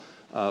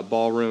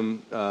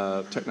ballroom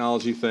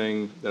technology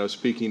thing that I was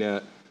speaking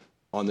at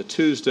on the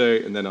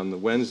Tuesday, and then on the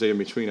Wednesday in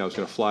between, I was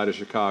going to fly to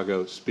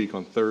Chicago, speak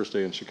on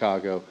Thursday in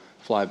Chicago,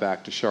 fly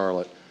back to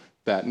Charlotte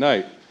that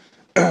night.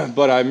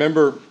 But I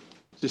remember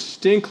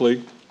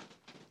distinctly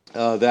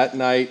that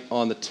night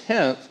on the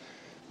 10th,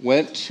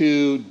 went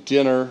to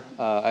dinner.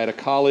 I had a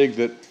colleague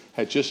that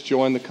had just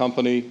joined the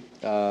company.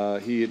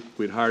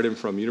 We'd hired him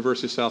from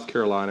University of South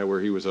Carolina, where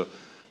he was an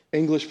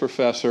English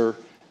professor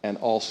and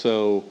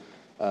also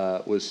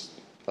was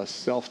a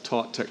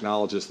self-taught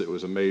technologist that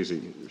was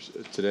amazing.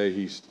 Today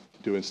he's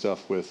doing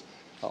stuff with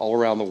all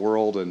around the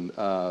world, and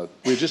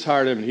we had just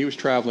hired him, and he was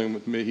traveling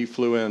with me. He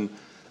flew in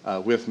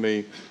with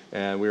me,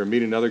 and we were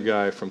meeting another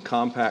guy from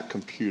Compact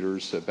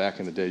Computers. Back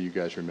in the day, you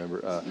guys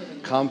remember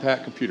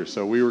Compact Computers.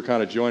 So we were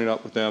kind of joining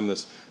up with them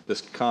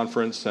this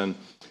conference, and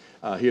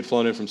he had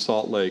flown in from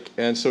Salt Lake.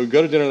 And so we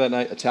go to dinner that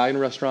night, Italian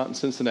restaurant in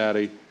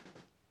Cincinnati.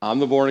 I'm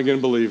the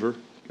born-again believer.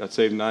 Got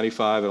saved in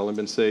 95. I'd only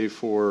been saved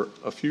for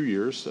a few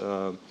years,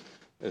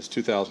 as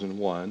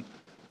 2001.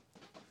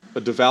 A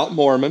devout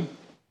Mormon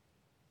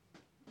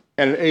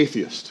and an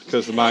atheist,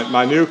 because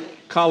my new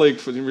colleague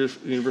for the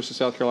University of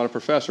South Carolina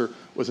professor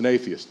was an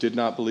atheist, did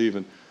not believe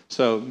in.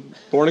 So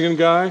born-again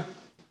guy,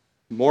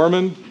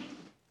 Mormon,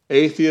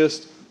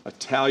 atheist,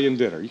 Italian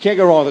dinner. You can't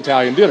go wrong with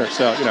Italian dinner.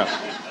 So,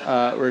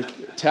 we're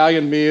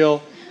Italian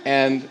meal.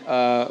 And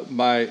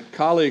my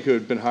colleague who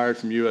had been hired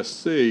from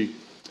USC,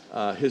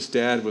 his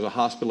dad was a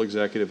hospital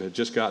executive, had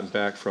just gotten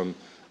back from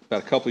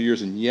about a couple of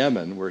years in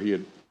Yemen, where he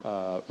had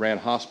ran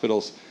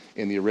hospitals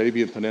in the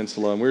Arabian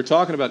Peninsula. And we were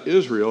talking about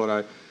Israel,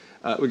 and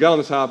we got on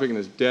the topic, and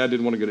his dad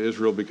didn't want to go to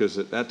Israel because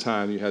at that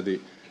time you had the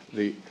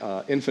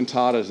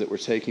infantadas that were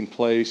taking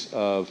place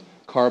of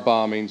car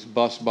bombings,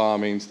 bus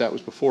bombings. That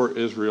was before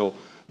Israel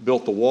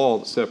built the wall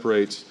that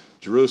separates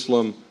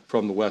Jerusalem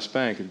from the West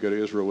Bank. If you go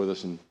to Israel with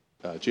us in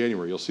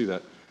January, you'll see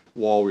that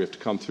wall. We have to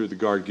come through the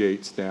guard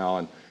gates now,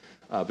 and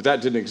but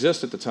that didn't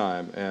exist at the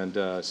time.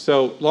 And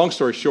so, long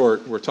story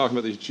short, we're talking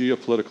about these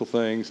geopolitical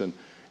things, and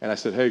I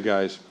said, hey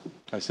guys,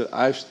 I said,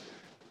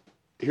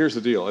 here's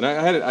the deal. And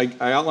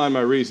I outlined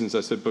my reasons.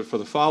 I said, but for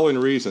the following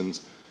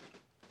reasons,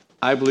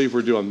 I believe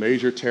we're doing a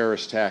major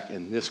terrorist attack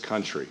in this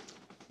country.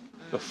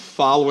 The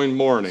following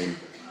morning,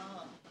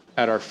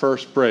 at our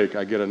first break,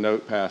 I get a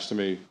note passed to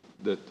me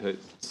that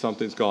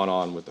something's gone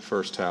on with the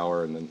first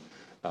tower. And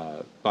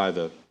then by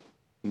the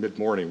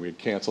mid-morning, we had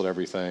canceled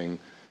everything.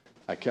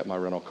 I kept my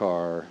rental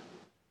car.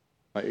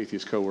 My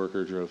atheist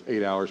coworker drove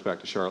 8 hours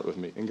back to Charlotte with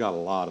me and got a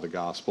lot of the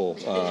gospel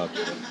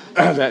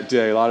that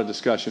day, a lot of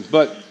discussions.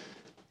 But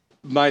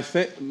my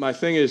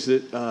thing is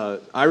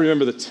that I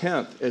remember the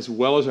 10th as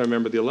well as I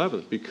remember the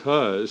 11th,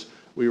 because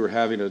we were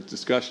having a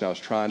discussion. I was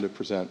trying to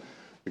present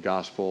the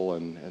gospel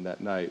and that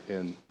night.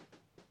 And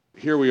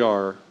here we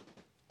are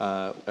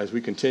as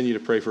we continue to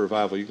pray for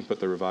revival. You can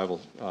put the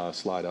revival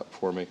slide up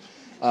for me.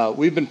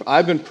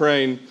 I've been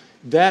praying.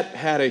 That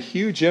had a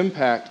huge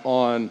impact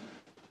on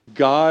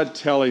God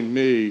telling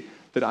me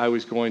that I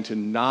was going to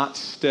not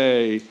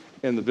stay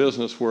in the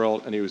business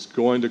world, and he was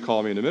going to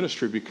call me into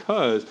ministry,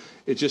 because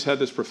it just had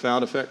this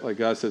profound effect. Like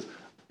God says,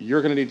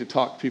 you're going to need to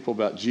talk to people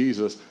about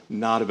Jesus,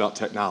 not about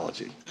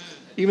technology.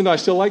 Even though I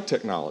still like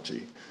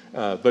technology.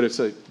 But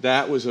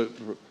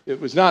it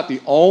was not the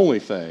only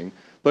thing,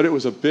 but it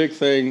was a big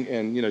thing.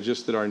 And,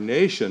 just that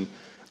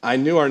I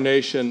knew our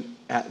nation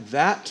at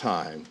that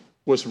time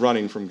was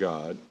running from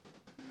God.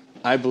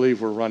 I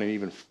believe we're running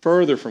even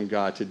further from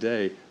God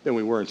today than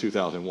we were in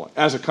 2001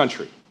 as a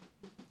country,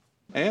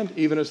 and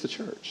even as the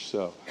church.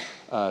 So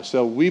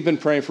we've been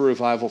praying for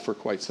revival for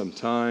quite some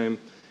time,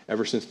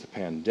 ever since the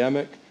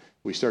pandemic.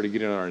 We started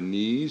getting on our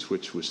knees,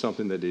 which was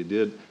something that they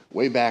did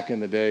way back in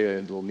the day. They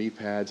had little knee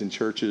pads in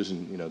churches,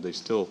 and they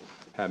still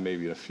have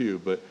maybe a few.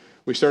 But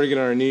we started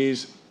getting on our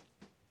knees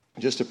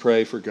just to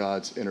pray for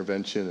God's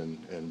intervention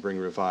and bring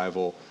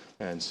revival.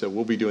 And so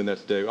we'll be doing that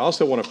today. I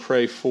also want to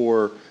pray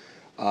for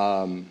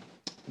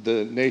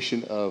the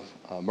nation of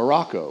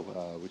Morocco,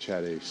 which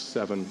had a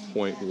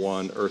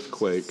 7.1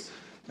 earthquake.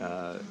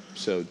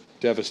 So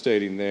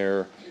devastating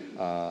there.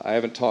 I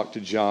haven't talked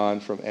to John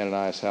from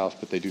Ananias House,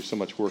 but they do so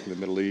much work in the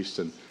Middle East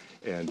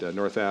and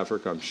North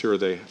Africa. I'm sure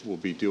they will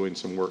be doing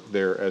some work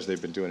there, as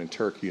they've been doing in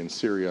Turkey and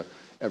Syria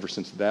ever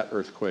since that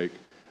earthquake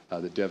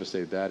that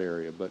devastated that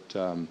area. But,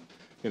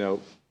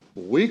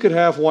 we could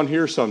have one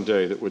here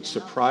someday that would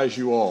surprise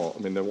you all.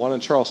 I mean, the one in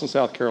Charleston,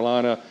 South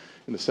Carolina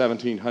in the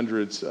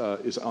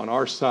 1700s is on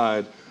our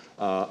side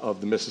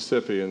of the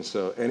Mississippi, and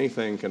so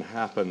anything can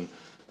happen.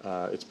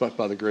 It's but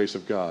by the grace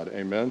of God.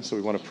 Amen. So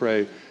we want to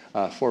pray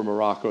for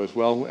Morocco as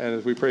well. And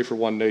as we pray for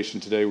one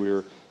nation today, we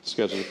were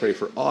scheduled to pray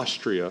for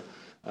Austria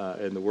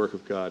and the work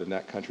of God in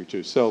that country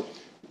too. So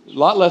a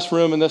lot less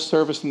room in this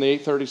service than the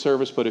 8:30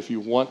 service, but if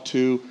you want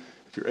to,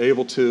 if you're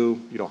able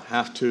to, you don't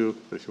have to,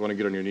 but if you want to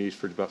get on your knees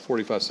for about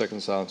 45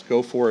 seconds of silence,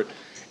 go for it.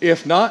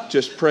 If not,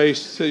 just pray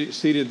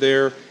seated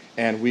there,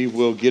 and we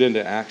will get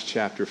into Acts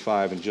chapter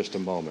 5 in just a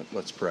moment.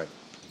 Let's pray.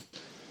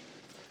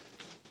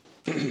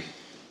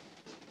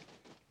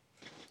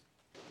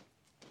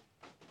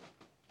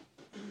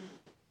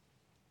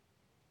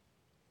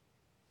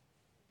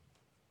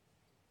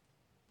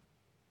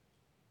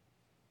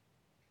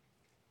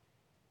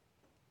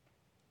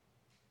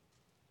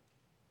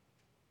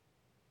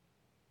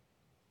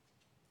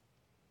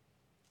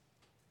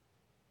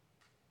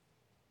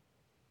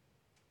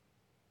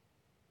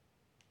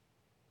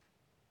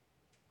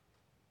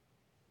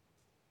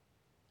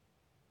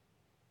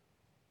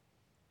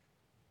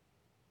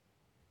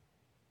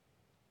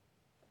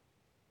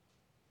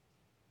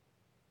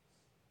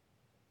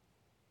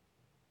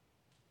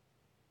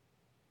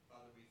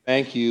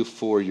 Thank you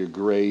for your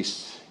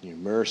grace, your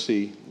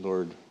mercy,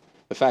 Lord.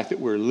 The fact that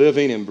we're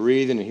living and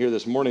breathing and here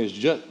this morning is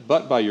just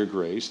but by your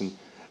grace and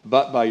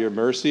but by your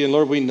mercy. And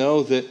Lord, we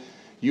know that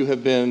you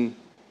have been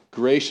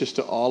gracious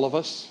to all of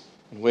us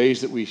in ways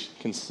that we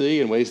can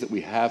see, in ways that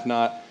we have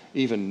not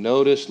even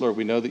noticed. Lord,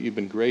 we know that you've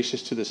been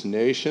gracious to this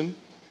nation.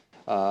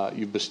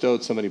 You've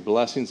bestowed so many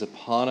blessings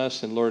upon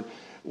us. And Lord,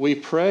 we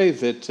pray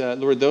that,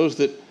 Lord, those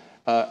that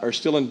are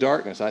still in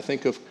darkness, I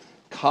think of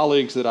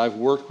colleagues that I've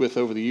worked with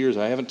over the years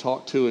I haven't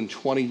talked to in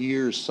 20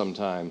 years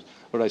sometimes.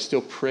 Lord, I still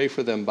pray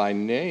for them by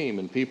name,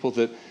 and people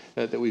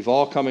that we've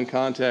all come in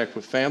contact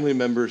with, family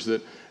members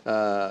that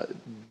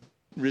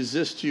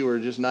resist you or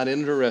just not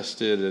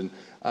interested,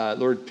 and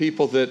Lord,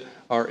 people that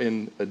are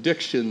in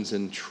addictions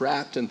and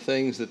trapped in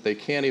things that they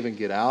can't even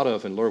get out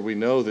of. And Lord, we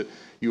know that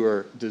you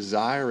are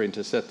desiring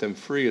to set them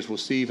free, as we'll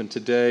see even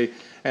today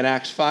in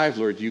Acts 5,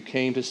 Lord. You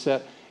came to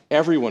set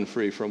everyone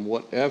free from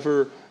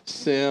whatever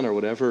sin or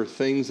whatever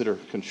things that are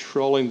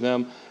controlling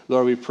them.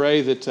 Lord, we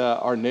pray that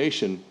our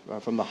nation,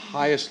 from the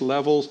highest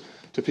levels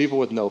to people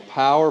with no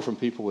power, from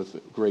people with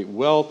great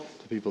wealth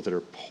to people that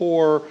are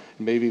poor,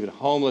 and maybe even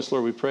homeless,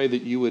 Lord, we pray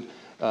that you would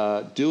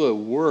do a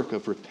work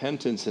of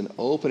repentance and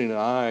opening of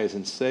eyes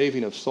and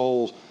saving of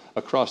souls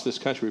across this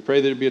country. We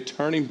pray that there be a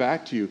turning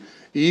back to you,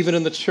 even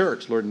in the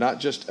church, Lord, not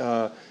just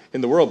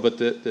in the world, but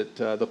that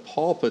the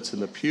pulpits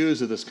and the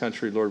pews of this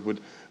country, Lord,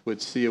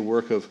 would see a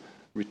work of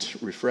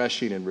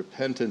refreshing and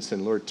repentance,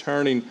 and Lord,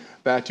 turning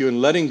back to you and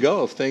letting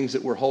go of things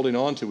that we're holding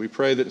on to. We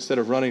pray that instead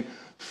of running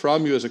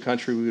from you as a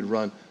country, we would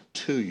run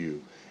to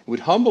you.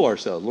 We'd humble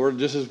ourselves, Lord,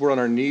 just as we're on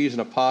our knees in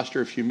a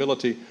posture of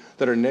humility,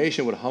 that our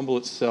nation would humble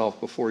itself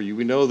before you.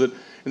 We know that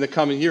in the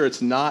coming year,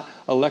 it's not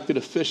elected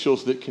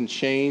officials that can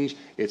change,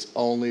 it's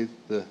only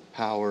the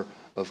power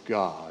of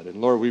God.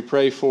 And Lord, we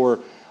pray for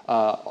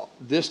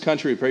this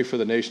country. We pray for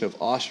the nation of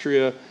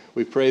Austria.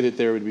 We pray that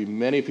there would be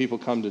many people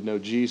come to know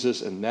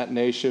Jesus in that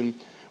nation.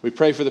 We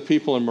pray for the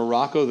people in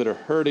Morocco that are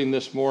hurting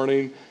this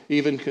morning,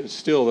 even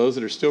still those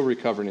that are still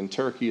recovering in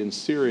Turkey and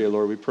Syria.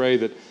 Lord, we pray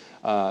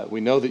that we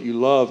know that you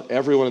love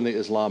everyone in the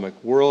Islamic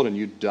world and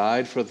you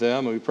died for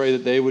them. And we pray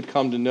that they would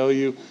come to know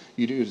you.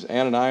 You do as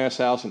Ananias'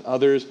 house and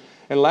others.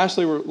 And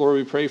lastly, Lord,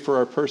 we pray for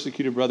our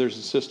persecuted brothers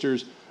and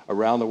sisters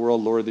around the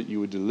world, Lord, that you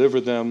would deliver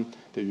them,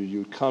 that you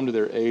would come to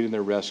their aid and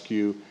their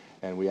rescue.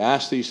 And we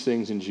ask these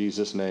things in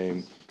Jesus'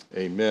 name.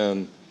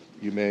 Amen.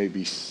 You may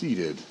be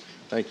seated.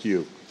 Thank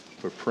you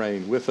for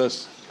praying with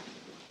us.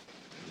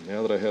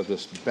 Now that I have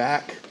this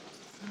back,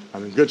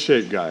 I'm in good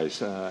shape,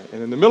 guys. And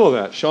in the middle of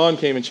that, Sean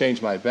came and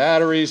changed my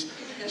batteries.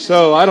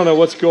 So I don't know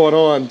what's going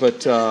on,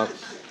 but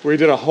we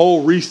did a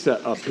whole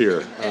reset up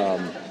here,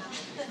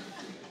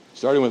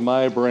 starting with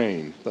my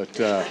brain. But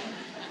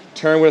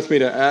turn with me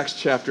to Acts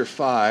chapter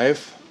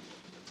 5.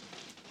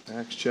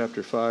 Acts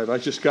chapter 5. I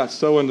just got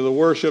so into the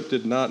worship,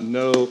 did not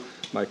know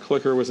my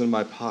clicker was in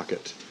my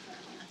pocket.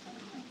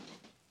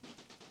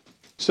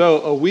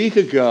 So a week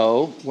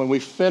ago, when we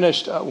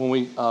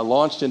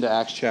launched into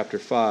Acts chapter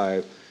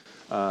 5,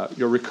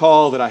 you'll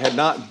recall that I had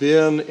not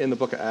been in the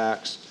book of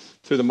Acts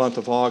through the month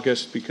of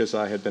August because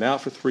I had been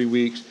out for 3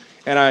 weeks,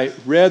 and I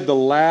read the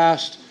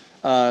last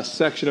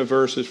section of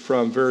verses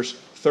from verse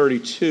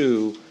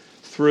 32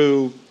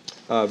 through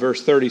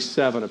verse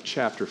 37 of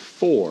chapter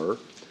 4,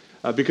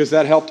 because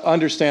that helped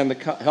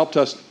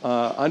us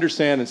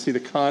understand and see the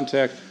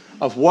context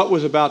of what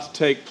was about to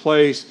take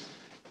place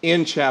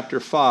in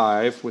chapter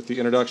 5 with the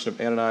introduction of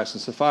Ananias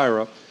and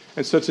Sapphira.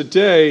 And so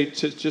today,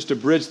 just to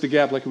bridge the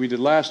gap like we did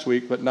last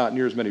week, but not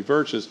near as many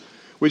verses,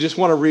 we just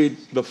want to read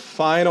the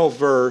final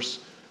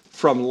verse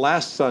from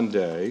last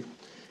Sunday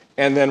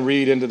and then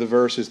read into the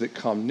verses that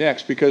come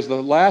next, because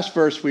the last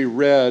verse we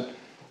read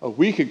a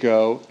week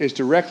ago is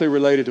directly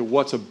related to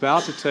what's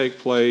about to take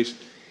place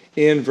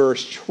in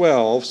verse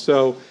 12.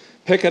 So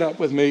pick it up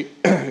with me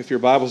if your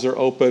Bibles are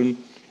open,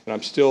 and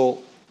I'm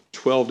still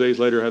 12 days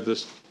later have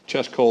this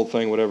chest cold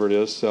thing, whatever it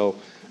is, so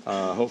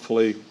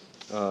hopefully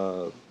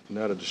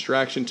not a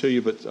distraction to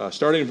you, but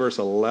starting in verse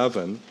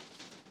 11.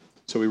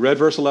 So we read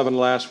verse 11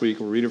 last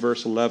week, we're reading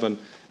verse 11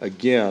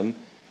 again.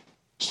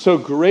 So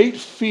great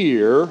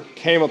fear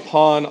came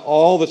upon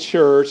all the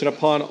church and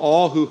upon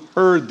all who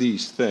heard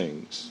these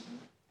things.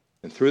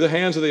 And through the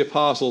hands of the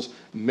apostles,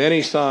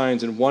 many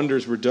signs and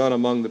wonders were done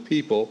among the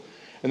people,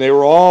 and they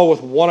were all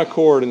with one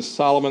accord in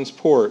Solomon's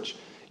porch.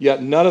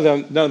 Yet none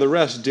of the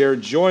rest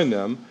dared join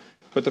them,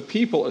 but the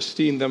people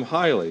esteemed them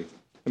highly,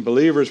 and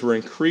believers were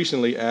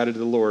increasingly added to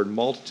the Lord,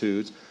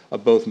 multitudes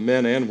of both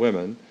men and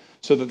women,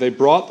 so that they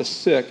brought the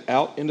sick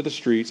out into the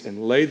streets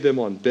and laid them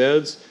on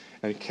beds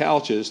and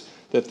couches,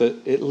 that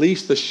at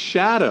least the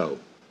shadow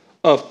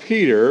of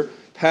Peter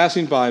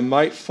passing by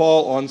might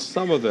fall on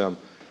some of them.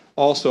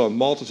 Also a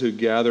multitude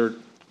gathered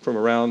from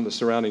around the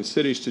surrounding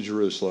cities to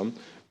Jerusalem,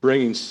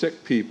 bringing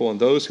sick people and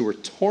those who were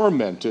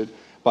tormented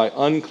by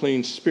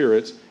unclean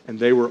spirits, and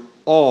they were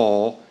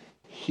all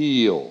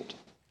healed.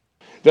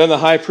 Then the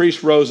high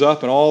priest rose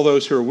up, and all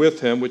those who were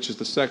with him, which is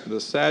the sect of the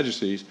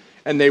Sadducees,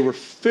 and they were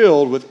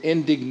filled with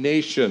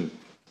indignation.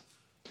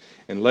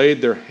 and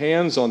laid their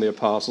hands on the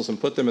apostles and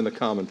put them in the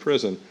common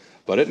prison.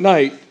 But at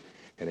night,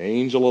 an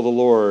angel of the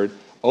Lord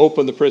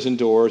opened the prison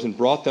doors and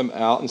brought them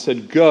out and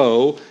said,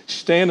 "Go,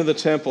 stand in the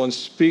temple and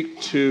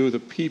speak to the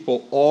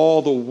people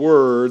all the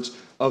words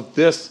of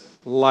this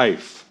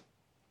life."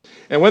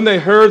 And when they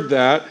heard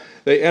that,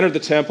 they entered the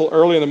temple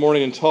early in the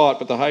morning and taught,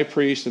 but the high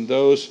priest and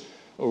those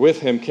with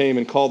him came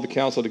and called the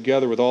council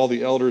together with all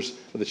the elders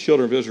of the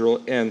children of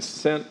Israel and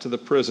sent to the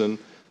prison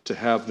to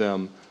have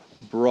them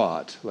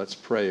brought. Let's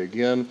pray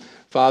again.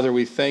 Father,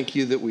 we thank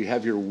you that we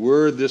have your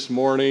word this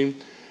morning,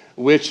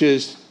 which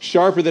is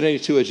sharper than any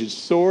two-edged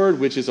sword,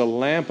 which is a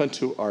lamp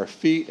unto our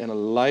feet and a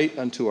light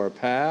unto our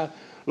path.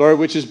 Lord,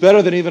 which is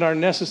better than even our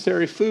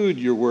necessary food,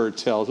 your word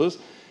tells us.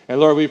 And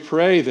Lord, we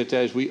pray that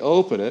as we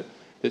open it,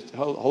 that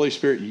Holy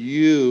Spirit,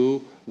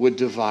 you would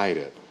divide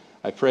it.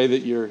 I pray that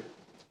your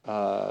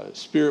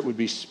Spirit would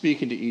be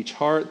speaking to each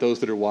heart, those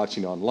that are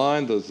watching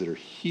online, those that are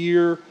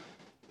here,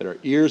 that our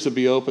ears would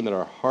be open, that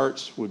our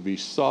hearts would be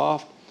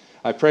soft.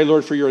 I pray,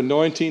 Lord, for your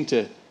anointing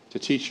to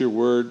teach your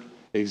word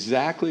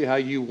exactly how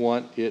you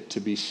want it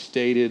to be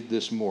stated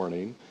this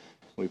morning.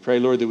 We pray,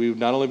 Lord, that we would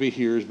not only be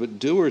hearers, but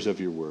doers of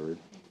your word.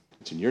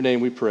 It's in your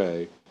name we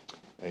pray.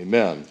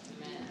 Amen.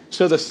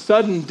 So the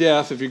sudden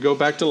death, if you go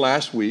back to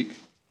last week,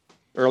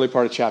 early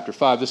part of chapter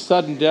 5, the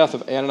sudden death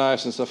of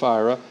Ananias and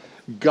Sapphira,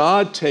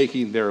 God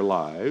taking their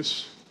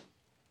lives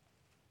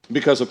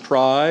because of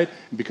pride,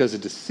 because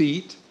of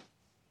deceit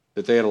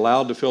that they had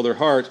allowed to fill their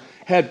hearts,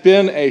 had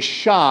been a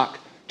shock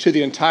to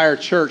the entire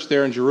church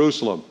there in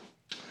Jerusalem.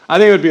 I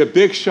think it would be a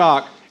big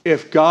shock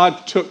if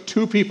God took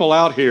two people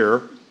out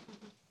here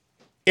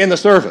in the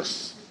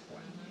service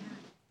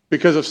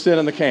because of sin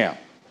in the camp.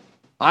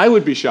 I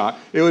would be shocked.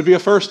 It would be a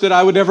first that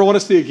I would never want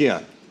to see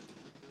again.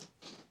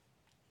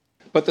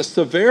 But the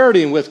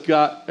severity in which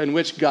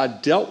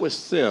God dealt with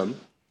sin,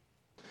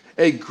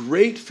 a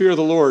great fear of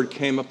the Lord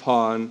came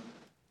upon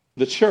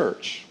the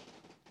church.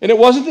 And it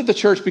wasn't that the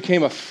church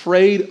became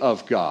afraid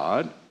of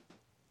God,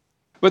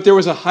 but there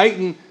was a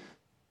heightened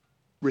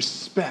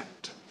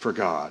respect for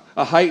God,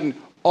 a heightened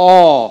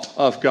awe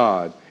of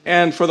God,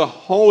 and for the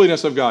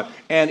holiness of God,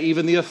 and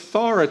even the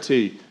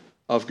authority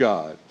of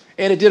God.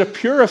 And it did a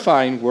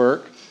purifying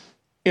work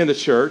in the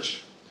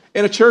church,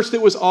 in a church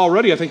that was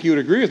already, I think you would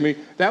agree with me,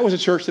 that was a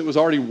church that was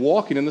already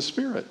walking in the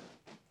Spirit.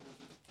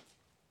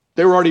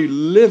 They were already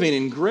living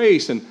in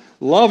grace and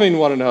loving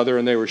one another,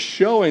 and they were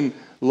showing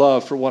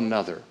love for one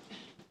another.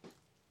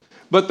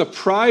 But the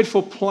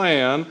prideful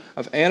plan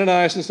of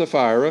Ananias and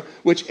Sapphira,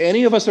 which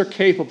any of us are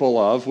capable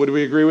of, would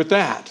we agree with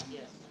that?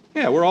 Yes.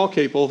 Yeah, we're all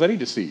capable of any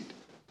deceit.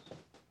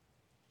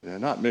 Yeah,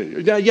 not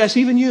me. Yes,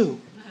 even you.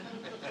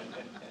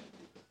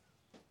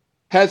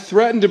 Had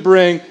threatened to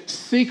bring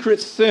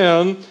secret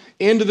sin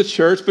into the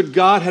church, but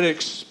God had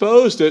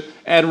exposed it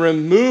and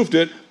removed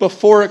it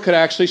before it could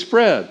actually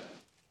spread.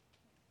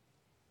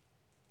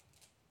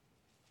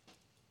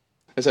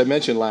 As I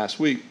mentioned last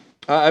week,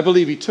 I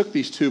believe he took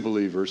these two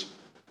believers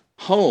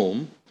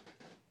home.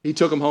 He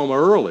took them home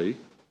early,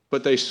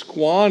 but they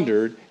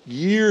squandered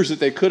years that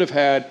they could have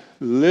had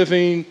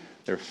living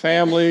their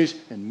families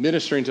and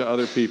ministering to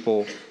other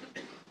people.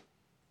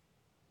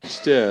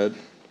 Instead,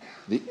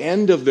 the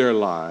end of their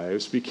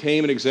lives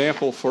became an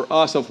example for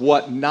us of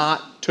what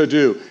not to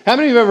do. How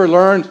many of you have ever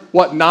learned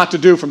what not to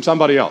do from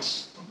somebody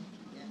else?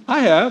 I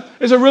have.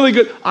 It's a really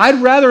good,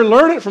 I'd rather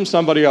learn it from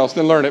somebody else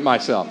than learn it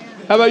myself.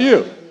 How about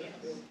you?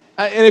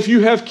 And if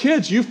you have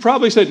kids, you've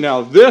probably said,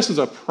 now this is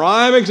a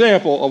prime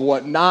example of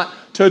what not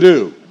to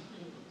do.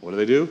 What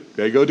do?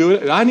 They go do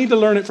it. And I need to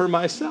learn it for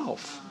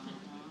myself.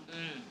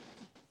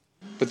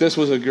 But this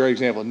was a great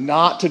example,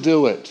 not to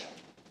do it.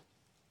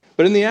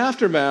 But in the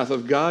aftermath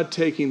of God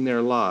taking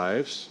their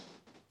lives,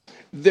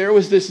 there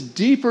was this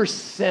deeper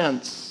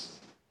sense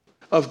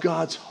of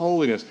God's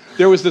holiness.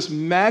 There was this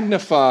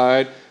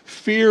magnified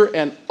fear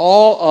and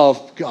awe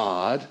of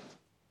God,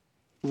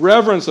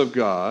 reverence of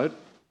God.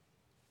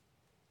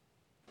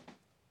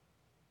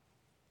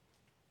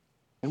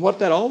 And what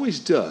that always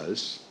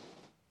does,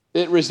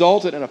 it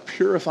resulted in a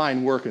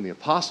purifying work in the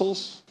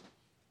apostles,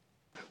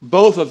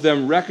 both of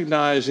them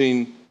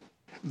recognizing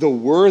the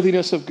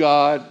worthiness of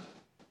God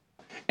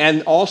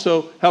and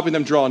also helping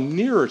them draw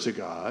nearer to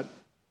God.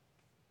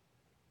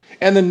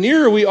 And the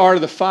nearer we are to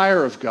the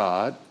fire of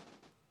God,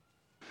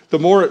 the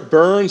more it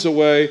burns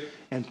away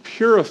and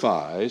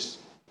purifies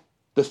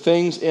the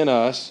things in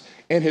us,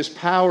 and his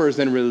power is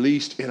then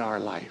released in our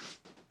life.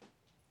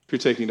 If you're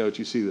taking notes,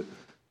 you see the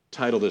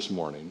title this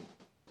morning.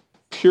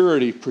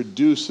 Purity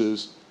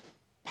produces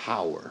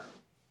power.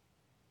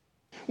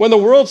 When the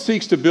world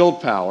seeks to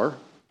build power,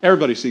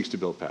 everybody seeks to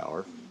build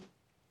power.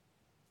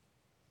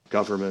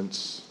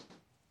 Governments,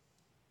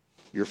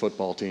 your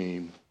football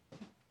team,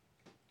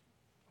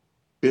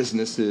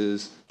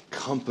 businesses,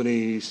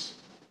 companies.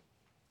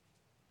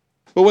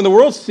 But when the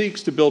world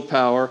seeks to build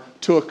power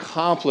to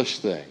accomplish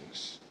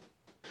things,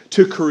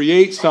 to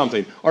create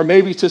something, or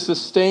maybe to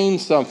sustain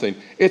something,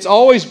 it's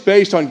always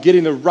based on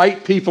getting the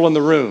right people in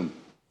the room.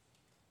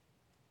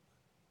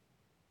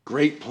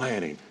 Great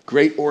planning,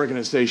 great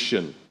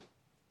organization.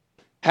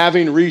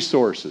 Having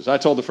resources. I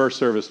told the first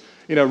service,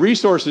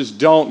 resources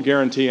don't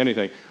guarantee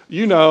anything.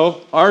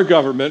 Our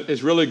government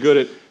is really good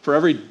at, for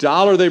every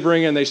dollar they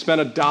bring in, they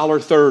spend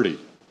 $1.30.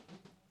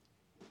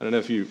 I don't know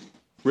if you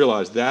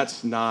realize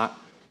that's not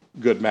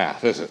good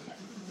math, is it?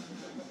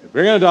 We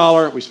bring in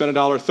 $1, we spend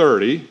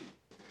 $1.30.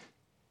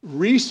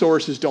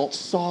 Resources don't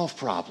solve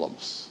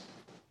problems.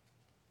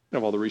 You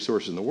have all the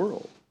resources in the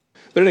world.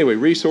 But anyway,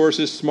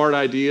 resources, smart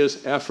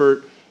ideas,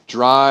 effort,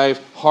 drive,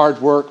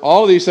 hard work,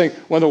 all of these things,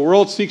 when the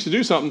world seeks to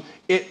do something,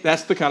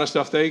 that's the kind of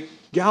stuff they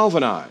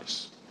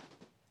galvanize.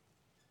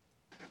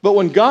 But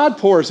when God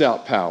pours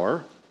out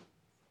power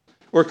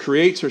or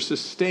creates or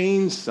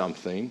sustains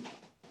something,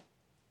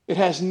 it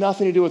has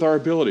nothing to do with our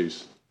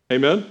abilities.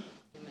 Amen?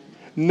 Amen?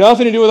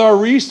 Nothing to do with our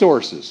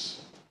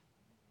resources.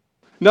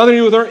 Nothing to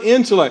do with our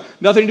intellect.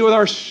 Nothing to do with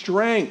our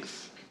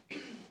strength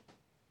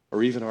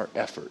or even our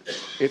effort.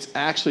 It's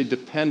actually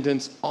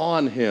dependence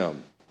on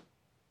Him,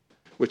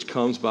 which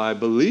comes by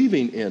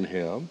believing in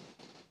Him,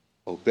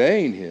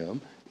 obeying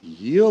Him,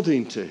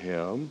 yielding to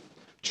Him,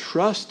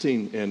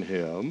 trusting in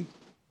Him.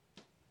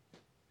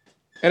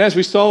 And as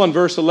we saw in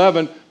verse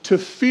 11, to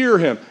fear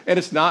Him. And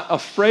it's not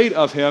afraid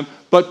of Him,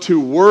 but to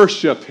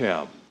worship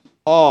Him.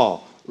 Awe,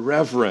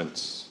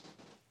 reverence.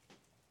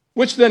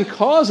 Which then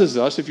causes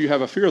us, if you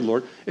have a fear of the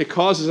Lord, it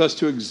causes us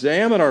to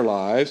examine our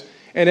lives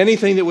and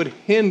anything that would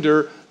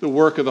hinder the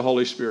work of the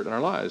Holy Spirit in our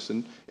lives.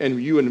 And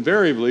you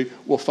invariably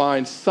will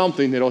find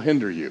something that will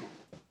hinder you.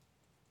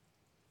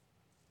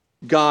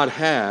 God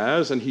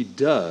has, and He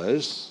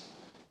does,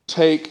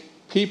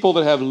 take people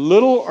that have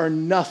little or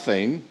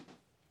nothing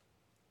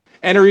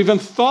and are even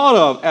thought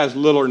of as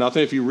little or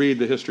nothing if you read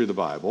the history of the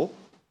Bible,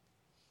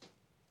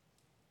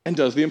 and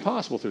does the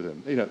impossible through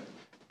them.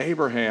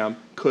 Abraham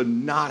could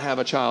not have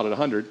a child at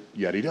 100,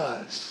 yet he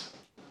does.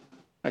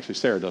 Actually,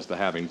 Sarah does the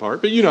having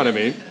part, but you know what I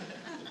mean,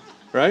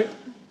 right?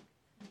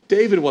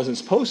 David wasn't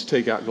supposed to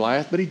take out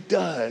Goliath, but he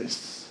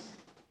does.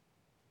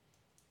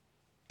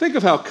 Think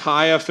of how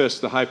Caiaphas,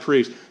 the high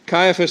priest,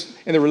 Caiaphas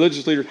and the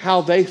religious leaders, how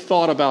they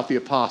thought about the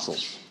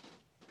apostles,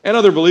 and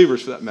other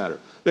believers for that matter.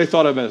 They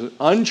thought of them as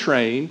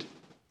untrained,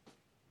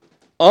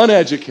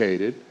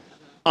 uneducated,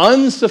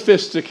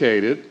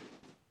 unsophisticated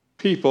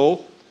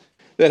people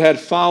that had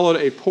followed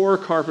a poor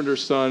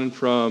carpenter's son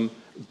from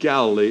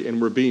Galilee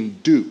and were being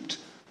duped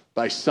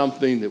by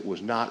something that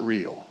was not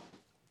real.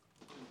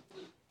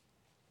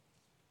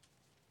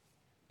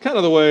 Kind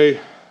of the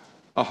way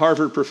a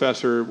Harvard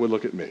professor would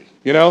look at me,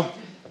 Not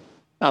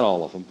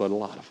all of them, but a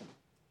lot of them.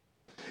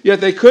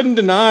 Yet they couldn't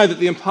deny that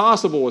the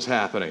impossible was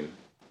happening.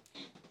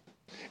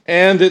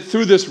 And that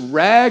through this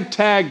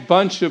ragtag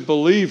bunch of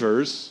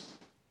believers,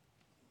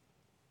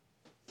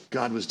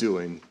 God was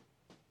doing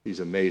these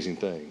amazing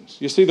things.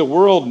 You see, the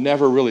world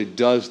never really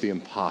does the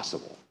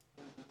impossible.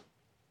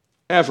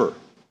 Ever.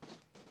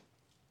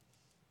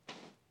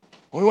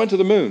 When we went to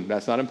the moon,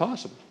 that's not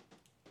impossible.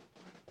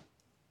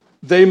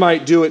 They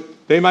might do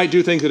it. They might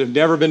do things that have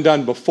never been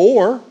done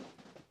before.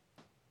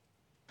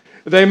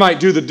 They might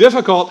do the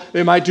difficult.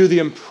 They might do the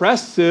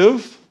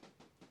impressive.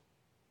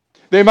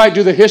 They might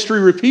do the history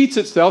repeats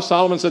itself.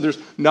 Solomon said there's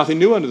nothing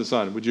new under the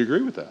sun. Would you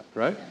agree with that,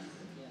 right?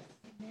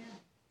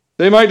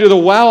 They might do the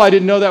wow, I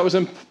didn't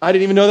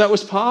even know that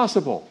was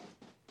possible.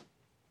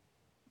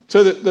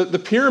 So the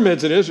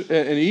pyramids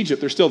in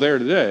Egypt, they're still there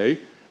today.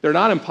 They're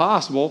not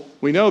impossible.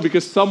 We know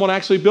because someone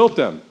actually built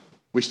them.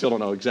 We still don't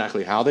know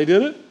exactly how they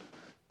did it,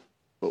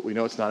 but we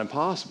know it's not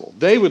impossible.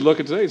 They would look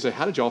at today and say,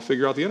 how did y'all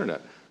figure out the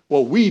internet?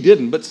 Well, we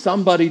didn't, but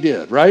somebody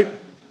did, right?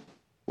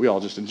 We all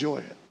just enjoy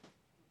it.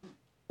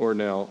 Or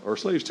now are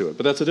slaves to it,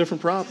 but that's a different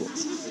problem.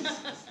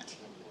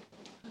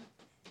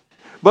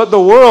 But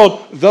the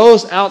world,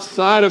 those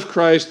outside of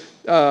Christ,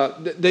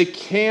 they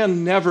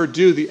can never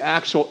do the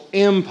actual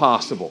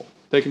impossible.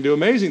 They can do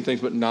amazing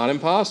things, but not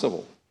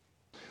impossible.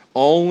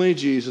 Only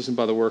Jesus, and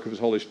by the work of His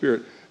Holy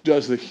Spirit,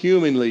 does the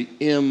humanly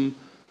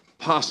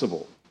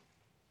impossible.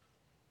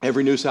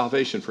 Every new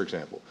salvation, for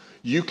example.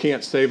 You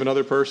can't save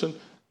another person.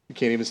 You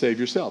can't even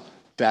save yourself.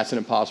 That's an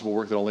impossible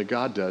work that only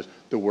God does,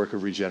 the work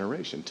of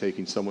regeneration,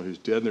 taking someone who's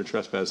dead in their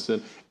trespass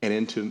sin and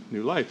into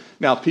new life.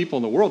 Now, people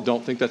in the world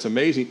don't think that's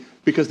amazing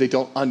because they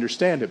don't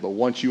understand it. But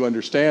once you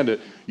understand it,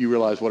 you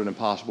realize what an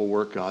impossible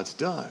work God's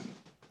done.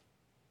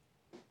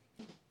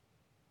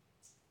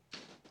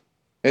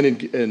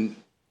 And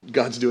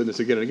God's doing this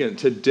again and again.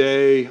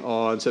 Today,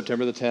 on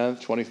September the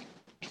 10th,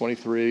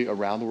 2023,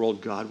 around the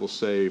world, God will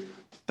save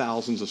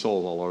thousands of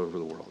souls all over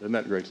the world. Isn't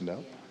that great to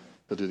know?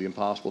 He'll do the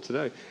impossible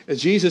today. As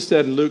Jesus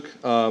said in Luke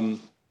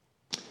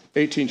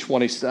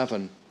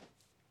 18:27,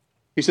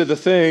 He said, the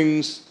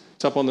things,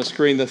 it's up on the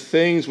screen, the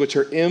things which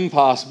are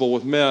impossible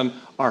with men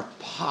are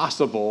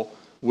possible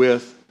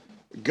with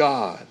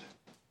God.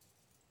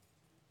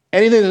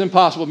 Anything that's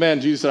impossible with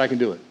man, Jesus said, I can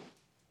do it.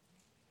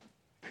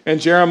 In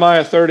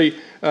Jeremiah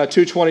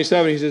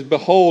 32:27, He says,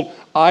 behold,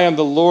 I am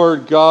the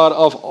Lord God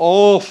of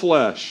all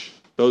flesh.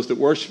 Those that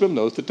worship Him,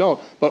 those that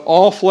don't. But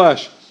all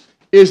flesh.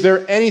 Is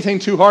there anything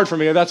too hard for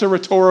me? That's a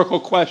rhetorical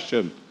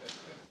question.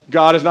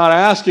 God is not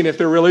asking if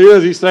there really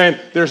is. He's saying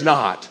there's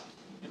not.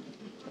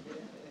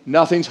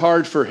 Nothing's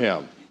hard for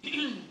him.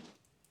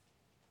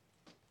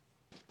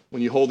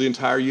 When you hold the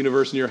entire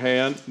universe in your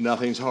hand,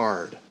 nothing's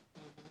hard.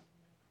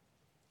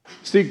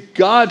 See,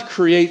 God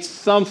creates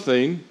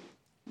something,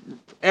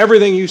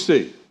 everything you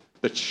see,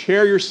 the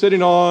chair you're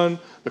sitting on,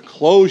 the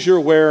clothes you're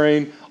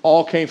wearing,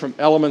 all came from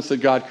elements that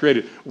God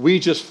created. We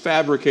just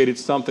fabricated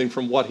something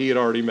from what he had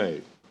already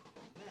made.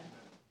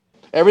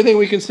 Everything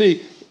we can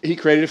see, he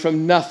created it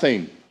from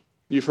nothing.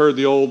 You've heard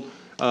the old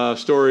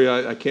story,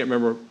 I can't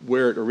remember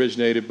where it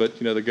originated, but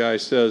the guy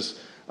says,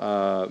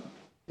 I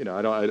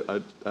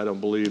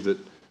don't believe that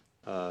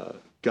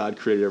God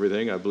created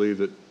everything. I believe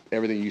that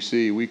everything you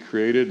see, we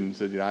created, and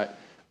said,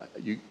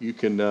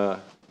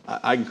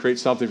 I can create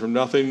something from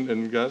nothing.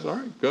 And God says, all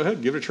right, go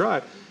ahead, give it a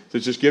try. So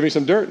just give me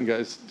some dirt. And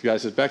the guy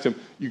says back to him,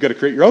 you got to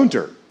create your own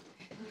dirt.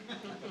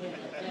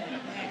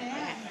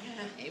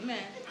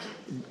 Amen.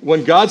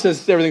 When God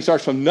says everything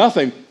starts from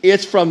nothing,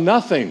 it's from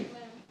nothing.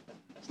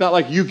 It's not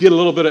like you get a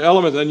little bit of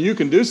element and then you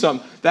can do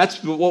something.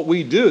 That's what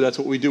we do. That's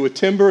what we do with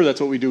timber. That's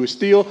what we do with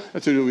steel.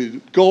 That's what we do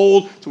with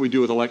gold. That's what we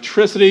do with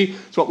electricity.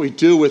 It's what we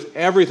do with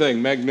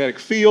everything, magnetic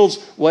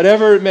fields,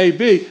 whatever it may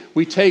be.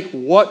 We take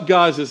what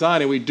God's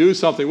designed and we do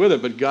something with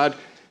it. But God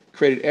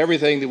created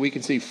everything that we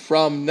can see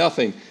from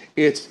nothing.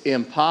 It's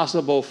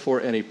impossible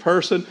for any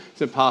person.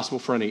 It's impossible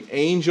for any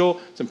angel.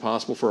 It's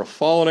impossible for a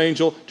fallen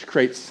angel to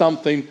create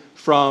something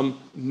from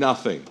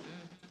nothing.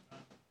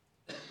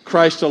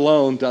 Christ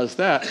alone does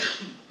that.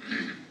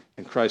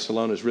 And Christ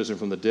alone is risen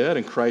from the dead,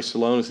 and Christ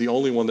alone is the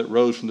only one that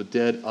rose from the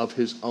dead of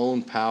his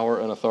own power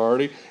and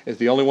authority. Is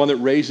the only one that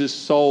raises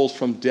souls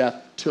from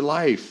death to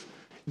life.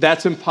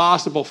 That's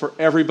impossible for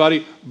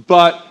everybody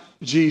but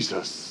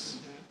Jesus.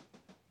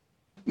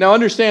 Now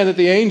understand that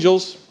the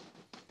angels,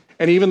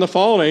 and even the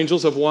fallen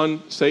angels have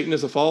one, Satan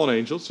is a fallen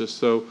angel, just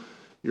so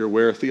you're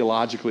aware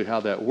theologically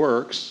how that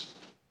works.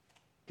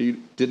 He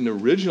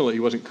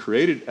wasn't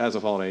created as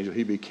a fallen angel.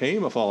 He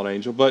became a fallen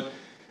angel, but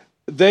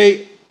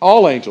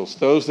all angels,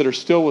 those that are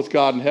still with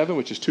God in heaven,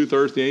 which is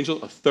 2/3 of the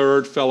angels, a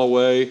third fell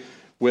away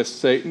with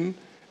Satan.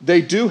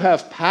 They do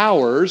have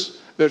powers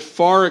that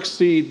far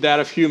exceed that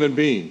of human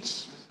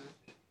beings.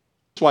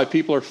 That's why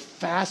people are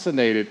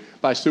fascinated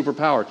by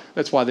superpowers.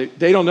 That's why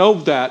they don't know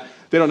that.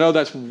 They don't know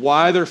that's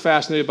why they're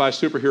fascinated by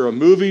superhero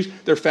movies.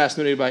 They're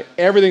fascinated by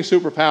everything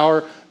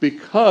superpower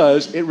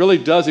because it really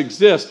does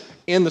exist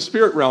in the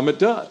spirit realm. It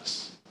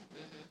does.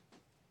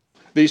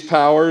 These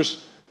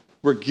powers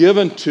were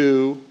given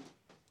to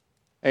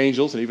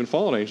angels and even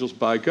fallen angels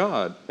by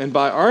God. And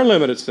by our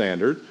limited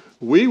standard,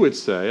 we would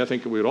say, I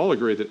think we would all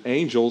agree, that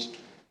angels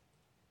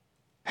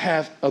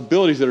have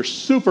abilities that are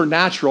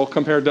supernatural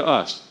compared to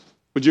us.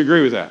 Would you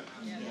agree with that?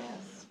 Yes.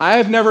 I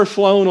have never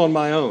flown on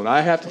my own.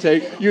 I have to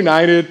take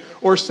United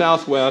or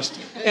Southwest,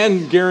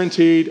 and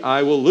guaranteed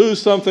I will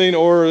lose something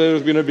or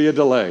there's going to be a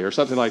delay or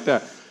something like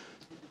that.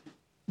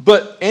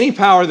 But any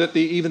power that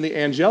even the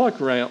angelic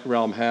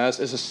realm has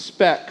is a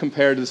speck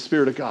compared to the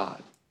Spirit of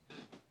God.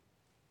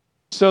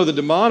 So the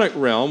demonic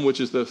realm, which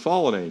is the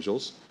fallen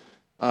angels,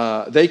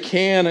 they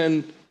can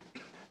and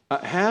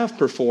have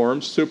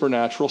performed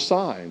supernatural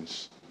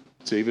signs.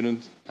 It's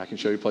even I can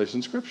show you places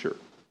in Scripture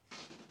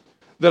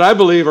that I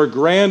believe are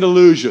grand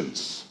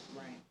illusions.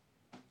 Right.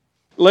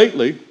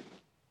 Lately,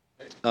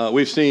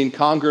 we've seen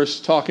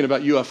Congress talking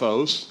about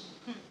UFOs.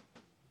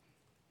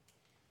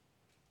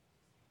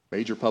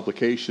 Major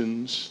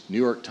publications, New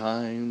York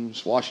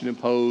Times, Washington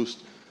Post,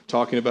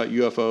 talking about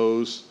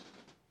UFOs.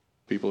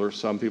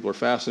 Some people are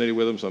fascinated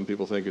with them. Some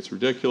people think it's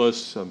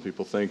ridiculous. Some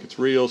people think it's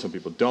real. Some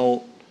people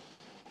don't.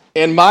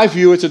 In my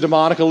view, it's a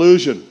demonic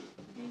illusion.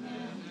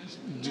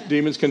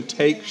 Demons can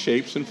take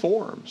shapes and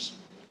forms.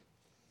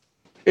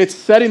 It's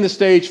setting the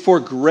stage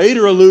for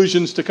greater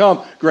illusions to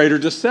come, greater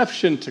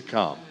deception to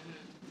come.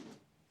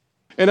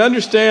 And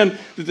understand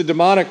that the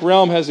demonic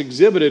realm has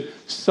exhibited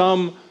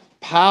some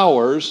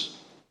powers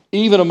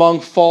even among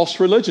false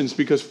religions,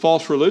 because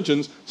false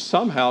religions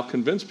somehow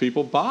convince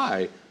people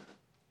by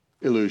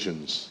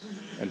illusions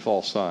and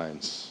false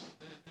signs.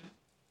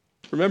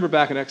 Remember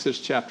back in Exodus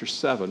chapter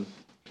 7,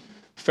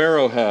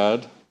 Pharaoh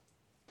had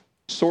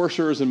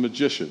sorcerers and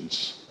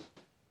magicians.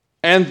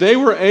 And they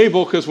were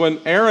able, because when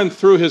Aaron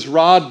threw his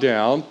rod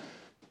down,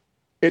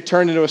 it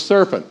turned into a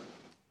serpent.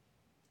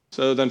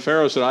 So then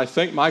Pharaoh said, I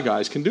think my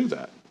guys can do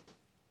that.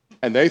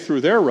 And they threw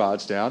their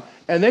rods down,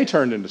 and they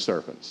turned into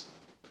serpents.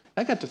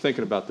 I got to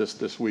thinking about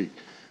this week.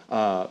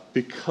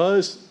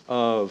 Because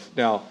of,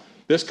 now,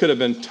 this could have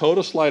been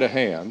total sleight of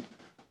hand,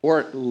 or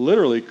it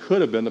literally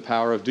could have been the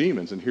power of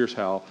demons. And here's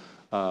how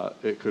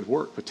it could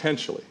work,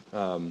 potentially.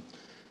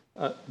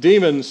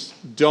 Demons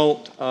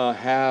don't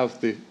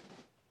have the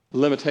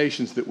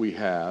limitations that we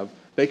have.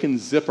 They can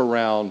zip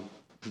around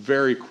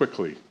very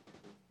quickly.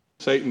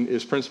 Satan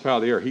is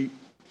principality of the air.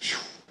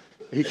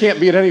 He can't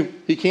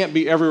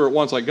be everywhere at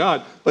once like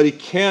God, but he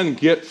can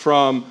get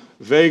from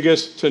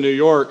Vegas to New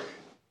York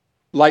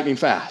lightning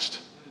fast.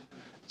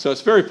 So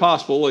it's very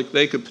possible, like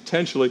they could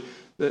potentially,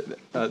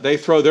 they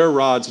throw their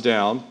rods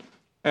down,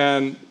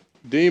 and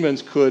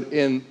demons could,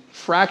 in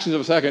fractions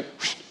of a second,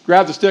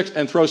 grab the sticks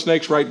and throw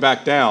snakes right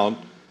back down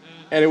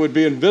and it would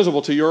be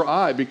invisible to your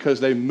eye because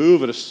they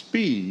move at a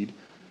speed.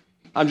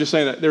 I'm just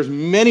saying that there's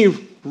many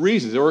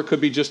reasons, or it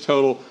could be just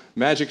total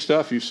magic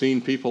stuff. You've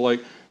seen people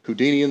like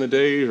Houdini in the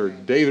day, or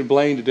David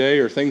Blaine today,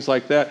 or things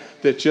like that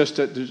just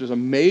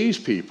amaze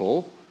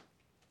people,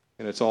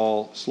 and it's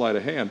all sleight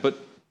of hand. But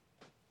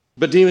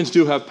demons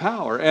do have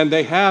power, and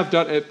they have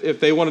done. If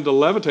they wanted to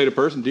levitate a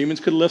person,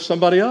 demons could lift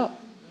somebody up.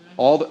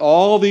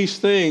 All these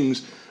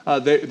things.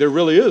 There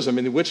really is. I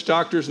mean, the witch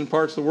doctors in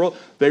parts of the world,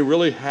 they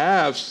really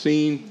have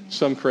seen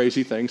some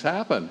crazy things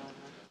happen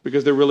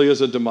because there really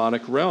is a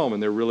demonic realm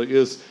and there really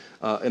is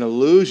an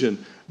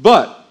illusion.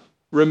 But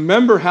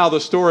remember how the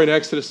story in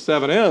Exodus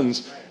 7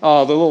 ends.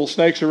 The little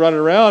snakes are running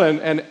around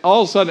and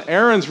all of a sudden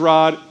Aaron's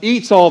rod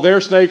eats all their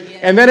snakes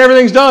and then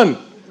everything's done.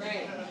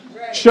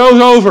 Right.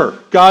 Show's over.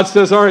 God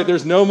says, all right,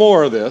 there's no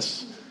more of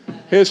this.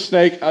 His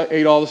snake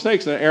ate all the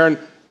snakes. And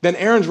then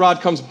Aaron's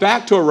rod comes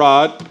back to a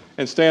rod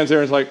and stands there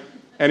and is like,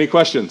 any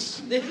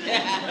questions?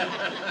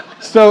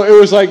 So it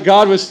was like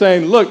God was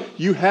saying, look,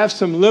 you have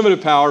some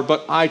limited power,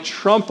 but I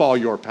trump all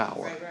your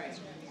power. Right.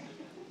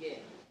 Yeah.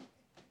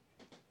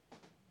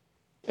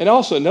 And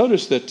also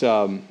notice that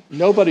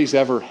nobody's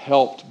ever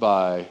helped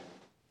by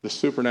the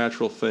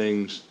supernatural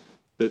things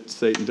that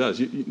Satan does.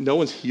 No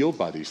one's healed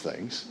by these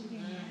things.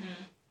 Mm-hmm.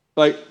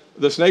 Like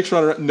the snakes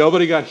run around,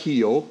 nobody got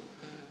healed.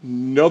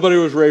 Nobody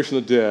was raised from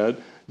the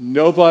dead.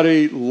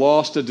 Nobody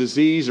lost a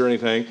disease or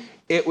anything.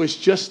 It was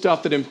just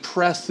stuff that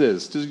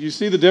impresses. Do you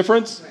see the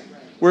difference? Right.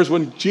 Whereas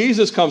when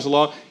Jesus comes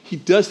along, he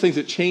does things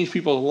that change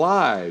people's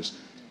lives.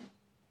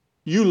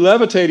 You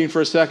levitating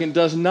for a second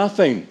does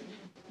nothing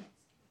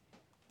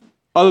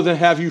other than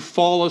have you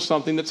follow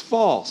something that's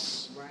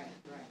false. Right.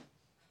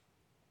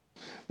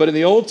 But in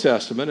the Old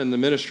Testament, in the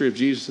ministry of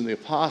Jesus and the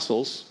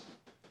apostles,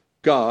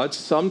 God,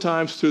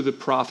 sometimes through the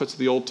prophets of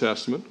the Old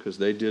Testament, because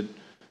they did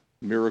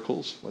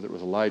miracles, whether it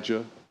was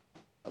Elijah,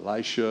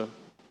 Elisha,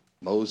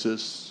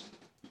 Moses.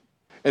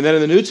 And then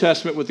in the New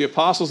Testament with the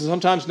apostles, and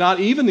sometimes not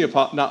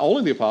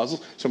only the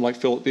apostles, some like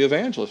Philip the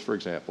evangelist, for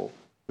example,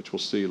 which we'll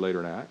see later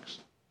in Acts.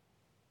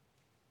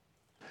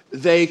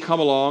 They come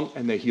along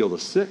and they heal the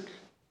sick.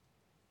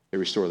 They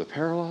restore the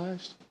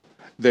paralyzed.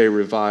 They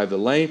revive the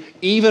lame,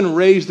 even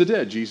raise the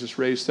dead. Jesus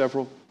raised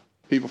several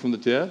people from the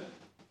dead,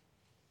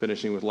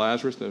 finishing with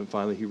Lazarus, and then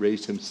finally he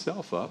raised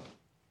himself up.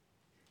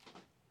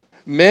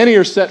 Many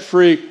are set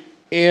free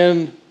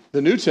in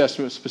the New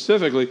Testament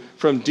specifically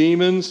from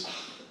demons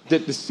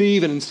that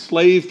deceive and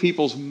enslave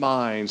people's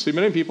minds. See,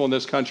 many people in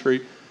this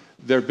country,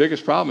 their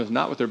biggest problem is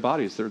not with their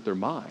bodies, they're their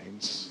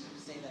minds.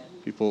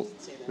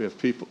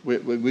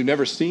 We've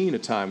never seen a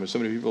time when so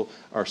many people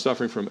are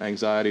suffering from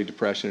anxiety,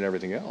 depression, and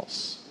everything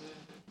else.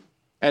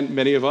 And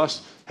many of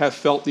us have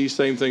felt these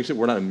same things.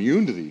 We're not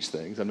immune to these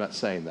things. I'm not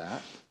saying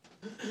that.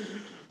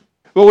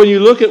 But when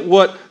you look at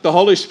what the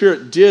Holy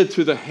Spirit did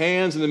through the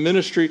hands and the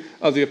ministry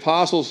of the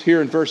apostles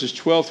here in verses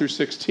 12 through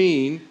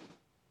 16,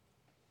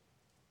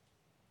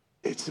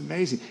 it's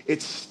amazing.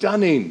 It's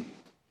stunning.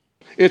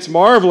 It's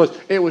marvelous.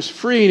 It was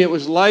freeing. It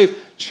was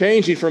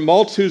life-changing for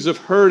multitudes of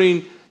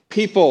hurting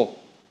people.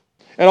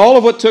 And all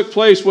of what took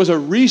place was a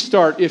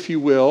restart, if you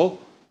will,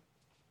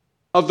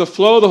 of the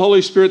flow of the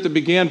Holy Spirit that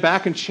began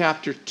back in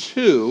chapter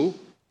 2,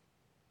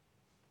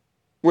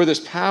 where this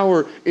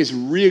power is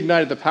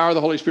reignited. The power of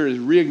the Holy Spirit is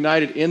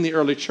reignited in the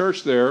early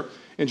church there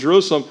in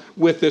Jerusalem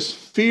with this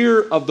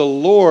fear of the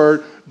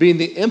Lord being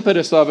the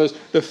impetus of us,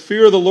 the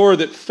fear of the Lord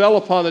that fell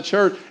upon the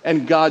church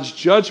and God's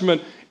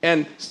judgment,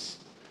 and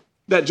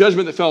that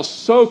judgment that fell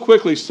so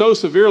quickly, so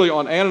severely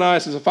on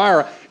Ananias and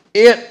Sapphira,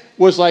 it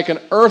was like an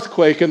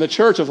earthquake in the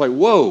church of like,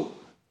 whoa,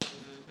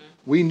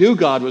 we knew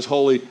God was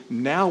holy.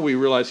 Now we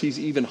realize he's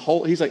even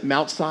holy. He's like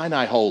Mount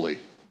Sinai holy,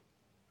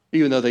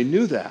 even though they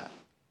knew that.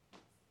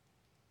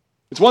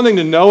 It's one thing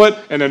to know it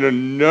and then to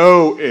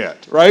know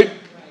it, right?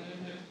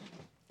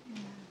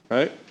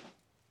 Right?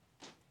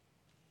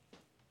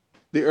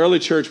 The early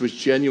church was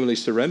genuinely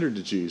surrendered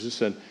to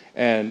Jesus,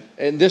 and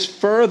this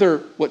further,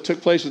 what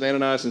took place with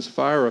Ananias and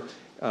Sapphira,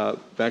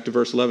 back to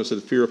verse 11, so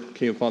the fear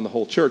came upon the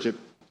whole church. It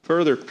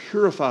further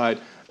purified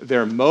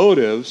their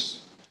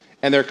motives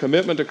and their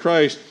commitment to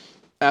Christ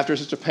after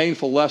such a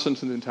painful lesson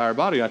to the entire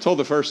body. I told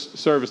the first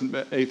service,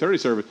 8:30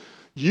 service,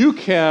 you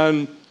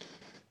can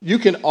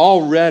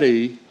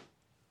already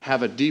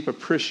have a deep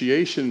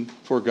appreciation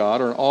for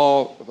God or an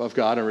awe of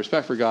God and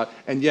respect for God,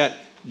 and yet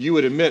you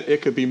would admit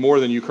it could be more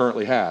than you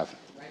currently have.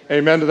 Right.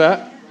 Amen to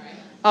that?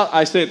 Right.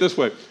 I say it this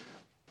way.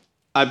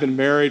 I've been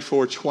married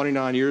for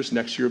 29 years.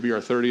 Next year will be our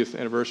 30th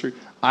anniversary.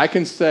 I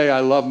can say I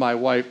love my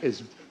wife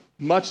as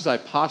much as I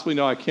possibly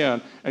know I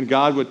can, and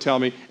God would tell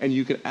me, and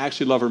you can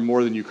actually love her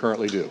more than you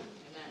currently do.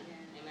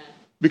 Amen.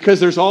 Because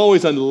there's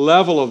always a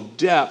level of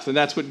depth, and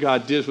that's what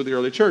God did with the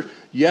early church.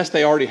 Yes,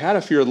 they already had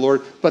a fear of the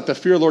Lord, but the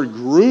fear of the Lord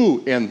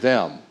grew in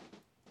them.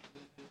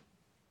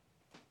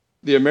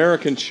 The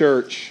American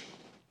church,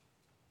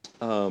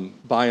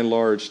 by and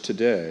large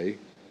today,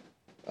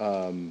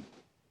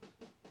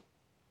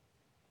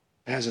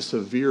 has a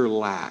severe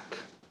lack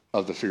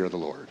of the fear of the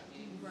Lord.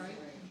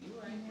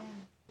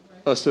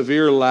 A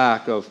severe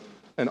lack of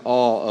an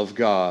awe of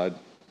God.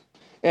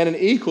 And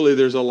equally,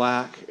 there's a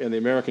lack in the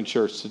American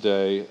church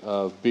today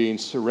of being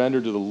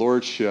surrendered to the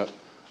lordship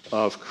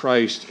of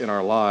Christ in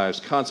our lives.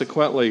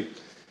 Consequently,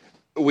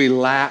 we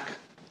lack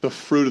the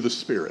fruit of the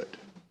Spirit,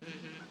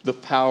 the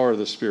power of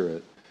the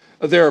Spirit.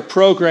 There are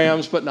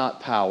programs, but not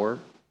power.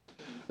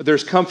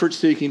 There's comfort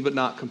seeking, but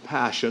not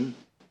compassion.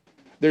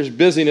 There's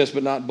busyness,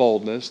 but not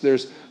boldness.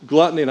 There's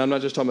gluttony, and I'm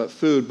not just talking about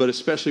food, but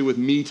especially with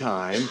me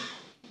time,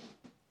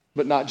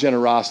 but not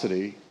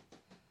generosity.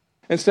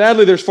 And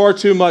sadly, there's far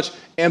too much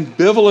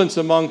ambivalence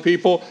among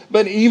people,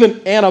 but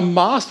even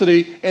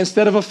animosity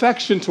instead of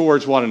affection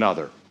towards one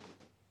another.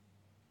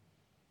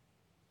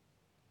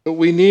 But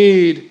we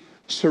need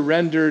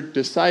surrendered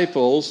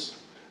disciples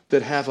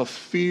that have a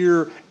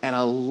fear and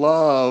a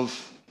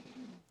love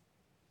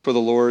for the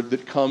Lord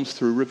that comes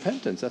through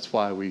repentance. That's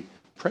why we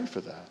pray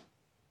for that.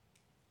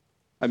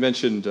 I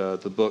mentioned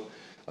the book,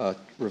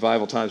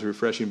 Revival Times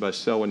Refreshing by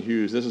Selwyn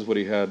Hughes. This is what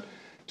he had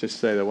to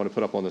say that I want to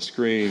put up on the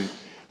screen.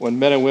 When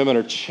men and women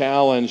are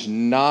challenged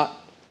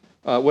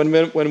when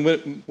men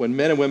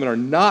and women are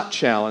not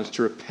challenged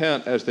to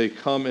repent as they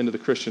come into the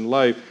Christian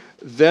life,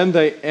 then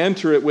they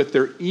enter it with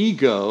their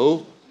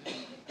ego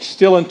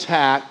still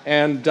intact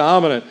and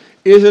dominant.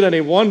 Is it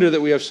any wonder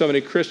that we have so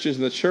many Christians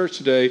in the church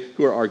today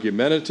who are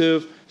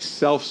argumentative,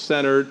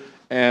 self-centered,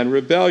 and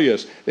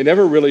rebellious? They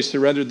never really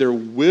surrendered their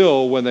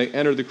will when they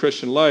entered the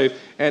Christian life,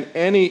 and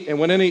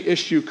when any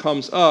issue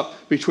comes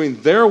up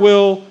between their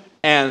will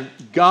and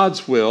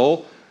God's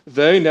will,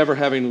 they, never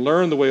having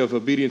learned the way of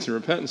obedience and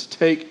repentance,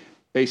 take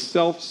a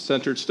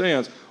self-centered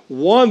stance,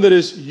 one that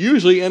is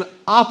usually in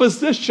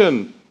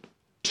opposition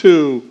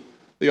to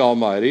the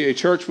Almighty. A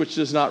church which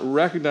does not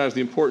recognize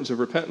the importance of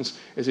repentance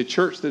is a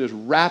church that is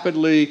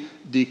rapidly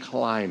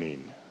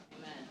declining.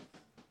 Amen.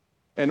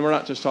 And we're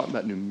not just talking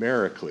about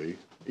numerically,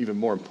 even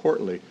more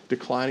importantly,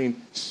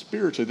 declining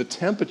spiritually. The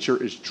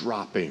temperature is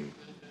dropping.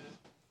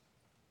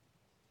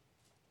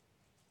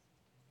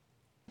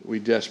 We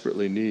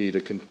desperately need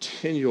a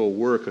continual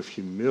work of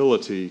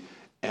humility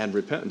and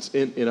repentance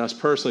in us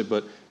personally,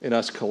 but in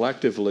us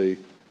collectively,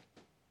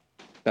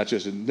 not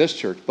just in this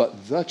church,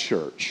 but the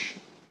church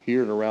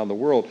here and around the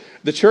world.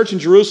 The church in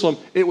Jerusalem,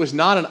 it was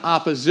not an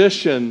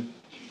opposition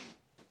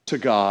to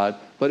God,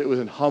 but it was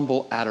in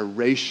humble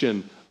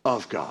adoration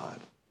of God.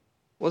 It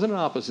wasn't an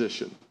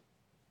opposition.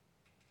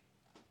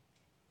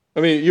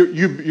 I mean,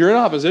 you're in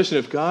opposition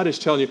if God is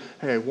telling you,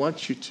 hey, I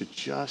want you to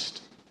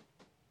just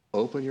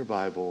open your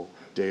Bible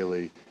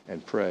daily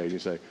and pray. And you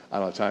say, I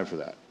don't have time for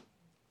that.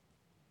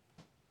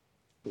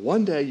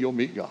 One day you'll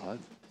meet God,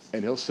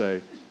 and he'll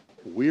say,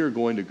 we are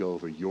going to go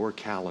over your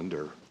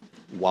calendar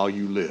while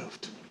you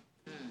lived.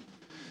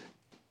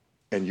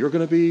 And you're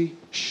going to be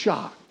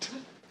shocked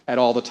at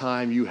all the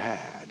time you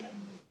had.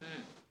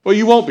 Well,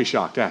 you won't be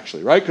shocked,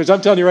 actually, right? Because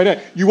I'm telling you right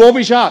now, you won't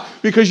be shocked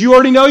because you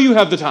already know you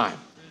have the time.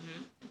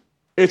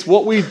 It's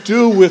what we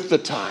do with the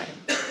time.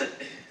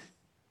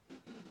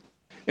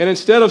 And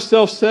instead of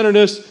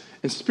self-centeredness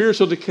and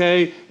spiritual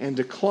decay and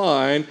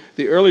decline,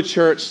 the early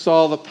church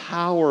saw the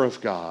power of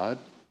God,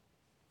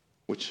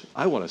 which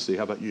I want to see.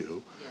 How about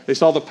you? Yes. They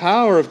saw the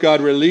power of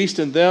God released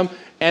in them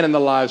and in the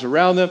lives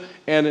around them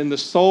and in the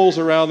souls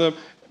around them,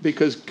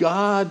 because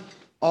God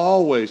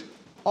always,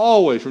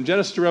 from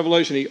Genesis to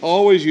Revelation, he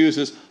always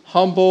uses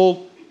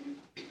humble,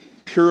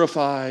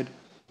 purified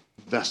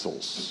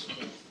vessels.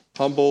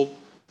 Humble,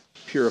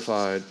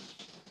 purified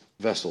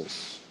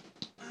vessels.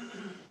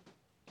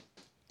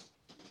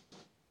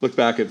 Look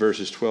back at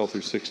verses 12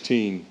 through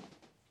 16.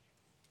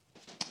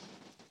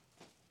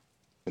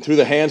 And through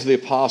the hands of the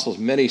apostles,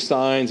 many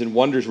signs and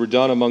wonders were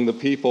done among the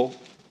people.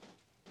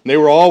 And they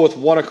were all with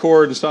one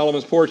accord in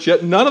Solomon's porch,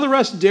 yet none of the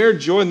rest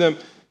dared join them,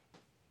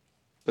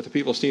 but the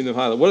people esteemed them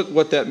highly.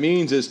 What that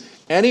means is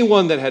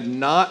anyone that had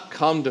not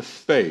come to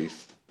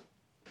faith,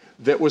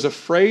 that was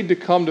afraid to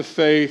come to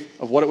faith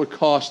of what it would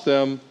cost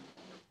them,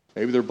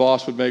 maybe their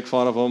boss would make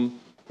fun of them,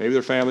 maybe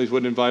their families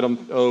wouldn't invite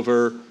them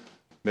over,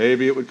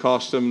 maybe it would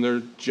cost them their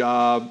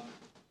job,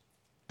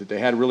 that they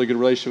had a really good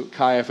relationship with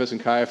Caiaphas,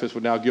 and Caiaphas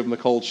would now give them the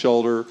cold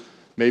shoulder.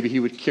 Maybe he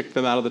would kick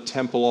them out of the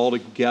temple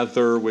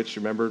altogether, which,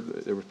 remember,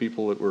 there were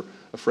people that were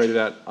afraid of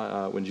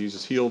that when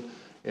Jesus healed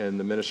in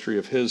the ministry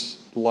of his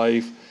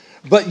life.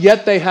 But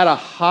yet they had a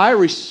high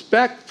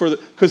respect for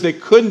because they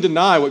couldn't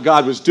deny what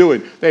God was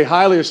doing. They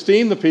highly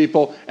esteemed the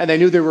people, and they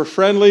knew they were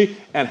friendly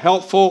and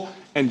helpful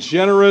and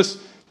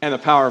generous and the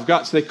power of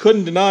God. So they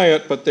couldn't deny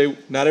it, but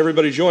not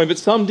everybody joined, but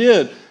some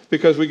did,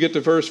 because we get to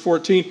verse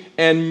 14,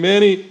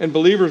 and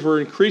believers were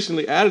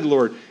increasingly added to the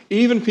Lord,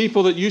 even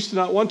people that used to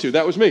not want to.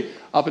 That was me.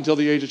 Up until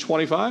the age of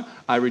 25,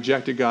 I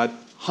rejected God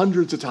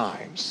hundreds of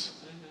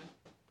times.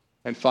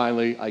 And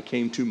finally, I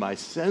came to my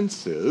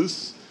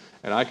senses,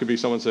 and I could be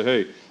someone say,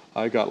 hey,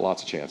 I got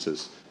lots of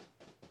chances.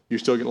 You're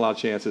still getting a lot of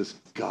chances.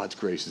 God's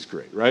grace is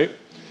great, right?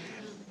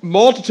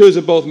 Multitudes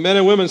of both men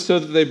and women, so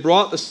that they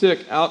brought the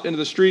sick out into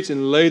the streets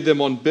and laid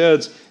them on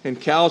beds and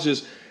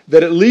couches,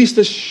 that at least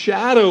the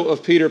shadow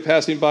of Peter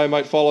passing by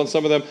might fall on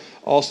some of them.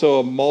 Also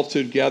a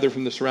multitude gathered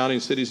from the surrounding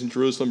cities in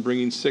Jerusalem,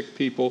 bringing sick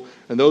people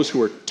and those who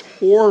were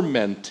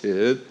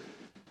tormented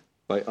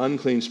by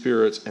unclean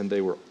spirits, and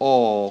they were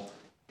all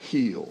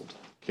healed.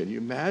 Can you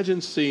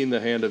imagine seeing the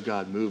hand of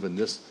God move in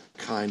this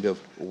kind of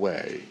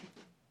way?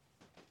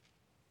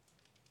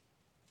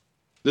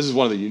 This is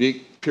one of the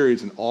unique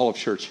periods in all of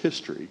church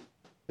history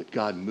that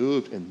God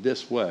moved in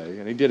this way,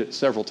 and he did it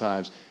several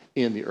times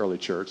in the early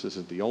church. This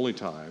is the only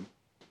time,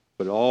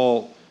 but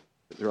all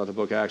throughout the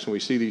book of Acts, when we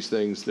see these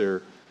things,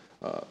 they're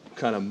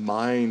kind of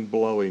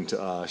mind-blowing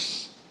to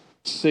us,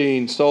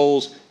 seeing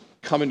souls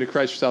coming to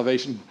Christ for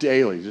salvation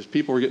daily. Just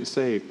people were getting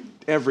saved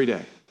every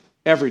day,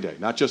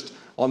 not just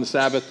on the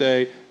Sabbath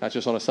day, not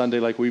just on a Sunday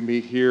like we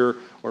meet here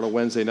or on a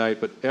Wednesday night,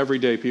 but every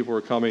day people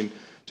were coming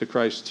to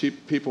Christ.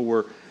 People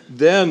were,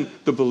 then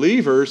the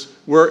believers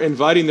were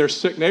inviting their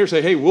sick neighbors,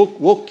 say, hey,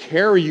 we'll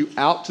carry you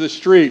out to the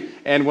street,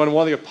 and when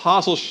one of the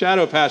apostles'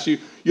 shadow passes you,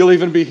 you'll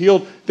even be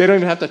healed. They don't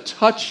even have to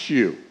touch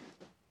you.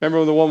 Remember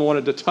when the woman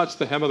wanted to touch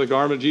the hem of the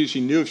garment of Jesus?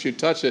 She knew if she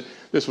touched it,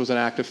 this was an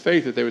act of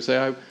faith, that they would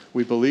say,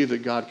 we believe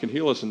that God can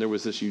heal us. And there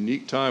was this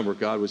unique time where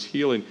God was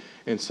healing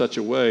in such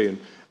a way. And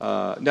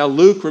now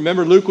Luke,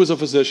 remember Luke was a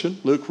physician.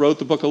 Luke wrote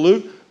the book of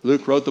Luke.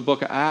 Luke wrote the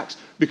book of Acts.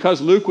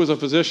 Because Luke was a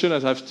physician,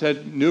 as I've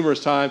said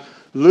numerous times,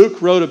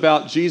 Luke wrote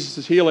about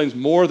Jesus' healings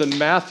more than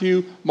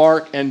Matthew,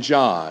 Mark, and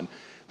John.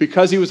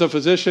 Because he was a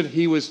physician,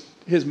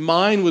 his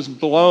mind was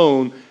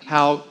blown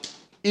how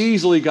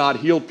easily God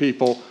healed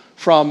people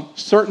from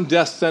certain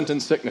death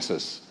sentence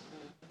sicknesses.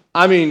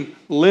 I mean,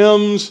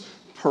 limbs,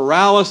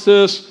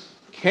 paralysis,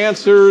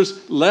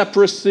 cancers,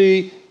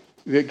 leprosy,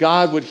 that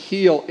God would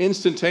heal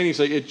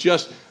instantaneously.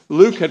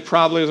 Luke had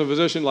probably, as a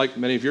physician, like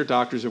many of your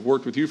doctors have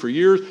worked with you for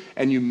years,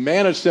 and you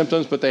manage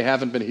symptoms, but they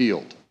haven't been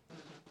healed.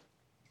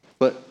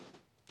 But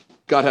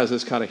God has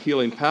this kind of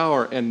healing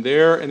power, and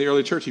there in the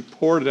early church, he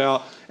poured it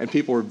out, and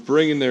people were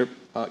bringing their...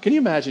 can you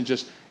imagine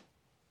just,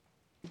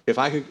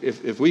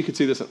 if we could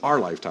see this in our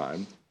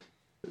lifetime?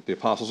 The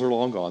apostles are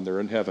long gone. They're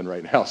in heaven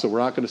right now, so we're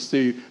not going to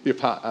see the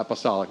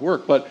apostolic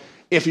work. But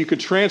if you could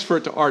transfer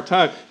it to our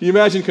time, can you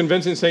imagine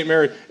convincing St.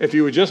 Mary, if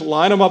you would just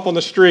line them up on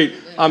the street,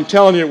 I'm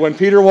telling you, when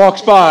Peter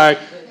walks by,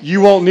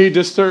 you won't need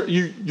to,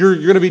 you're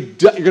going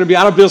to be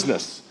out of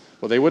business.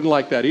 Well, they wouldn't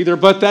like that either,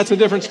 but that's a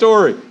different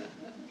story.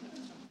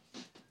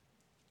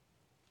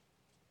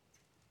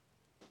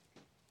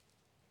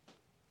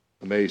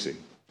 Amazing.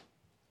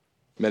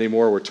 Many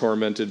more were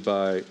tormented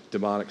by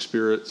demonic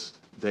spirits.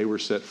 They were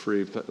set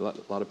free. A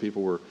lot of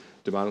people were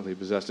demonically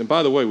possessed. And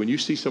by the way, when you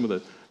see some of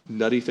the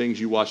nutty things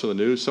you watch on the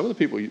news, some of the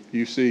people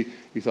you see,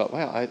 you thought,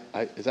 wow,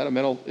 is that a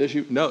mental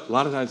issue? No, a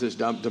lot of times it's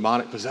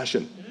demonic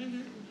possession.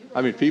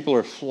 I mean, people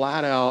are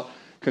flat out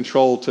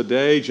controlled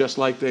today just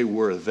like they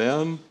were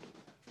then.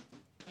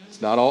 It's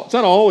not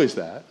always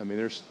that. I mean,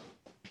 there's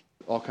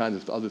all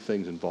kinds of other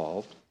things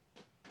involved.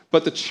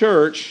 But the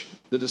church,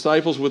 the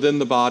disciples within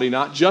the body,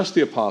 not just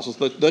the apostles,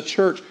 the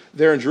church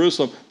there in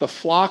Jerusalem, the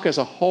flock as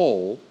a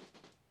whole,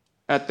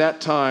 at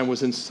that time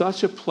was in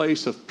such a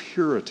place of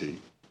purity,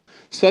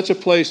 such a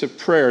place of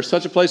prayer,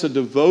 such a place of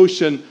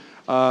devotion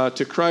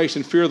to Christ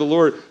and fear of the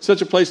Lord,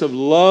 such a place of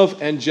love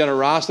and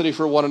generosity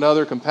for one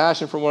another,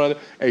 compassion for one another,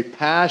 a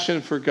passion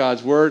for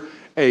God's word,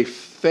 a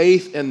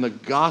faith in the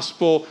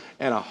gospel,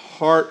 and a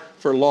heart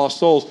for lost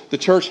souls. The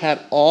church had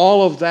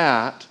all of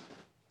that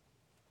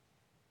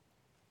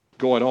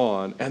going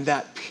on, and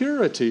that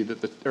purity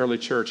that the early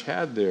church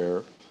had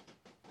there.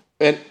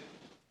 And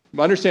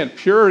understand,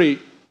 purity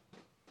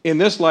in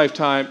this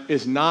lifetime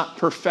is not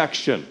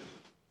perfection,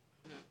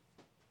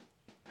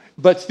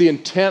 but it's the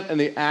intent and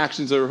the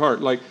actions of our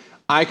heart. Like,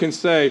 I can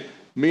say,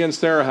 me and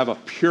Sarah have a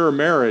pure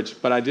marriage,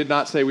 but I did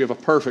not say we have a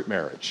perfect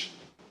marriage.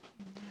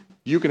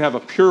 You can have a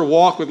pure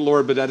walk with the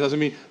Lord, but that doesn't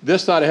mean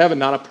this side of heaven,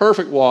 not a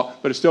perfect walk,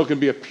 but it still can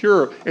be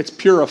it's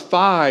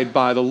purified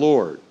by the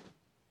Lord.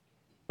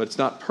 But it's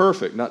not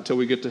perfect, not until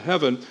we get to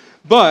heaven.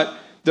 But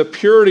the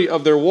purity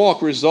of their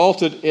walk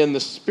resulted in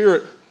the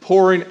Spirit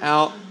pouring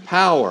out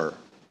power.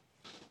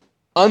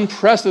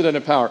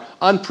 Unprecedented power,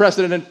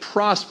 unprecedented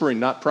prospering,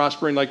 not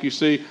prospering like you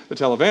see the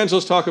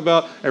televangelists talk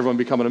about, everyone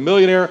becoming a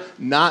millionaire,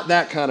 not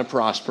that kind of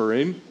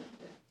prospering,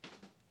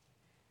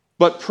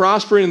 but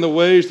prospering in the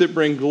ways that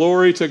bring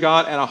glory to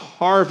God and a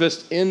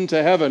harvest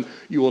into heaven.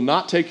 You will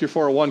not take your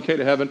 401k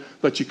to heaven,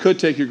 but you could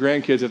take your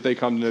grandkids if they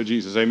come to know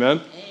Jesus. Amen?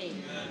 Amen.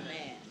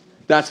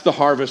 That's the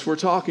harvest we're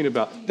talking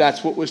about.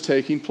 That's what was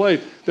taking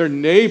place. Their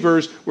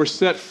neighbors were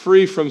set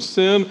free from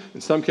sin, in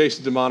some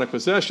cases demonic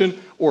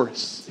possession, or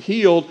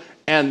healed,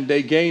 and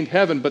they gained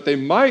heaven. But they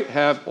might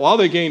have, while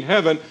they gained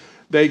heaven,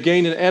 they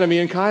gained an enemy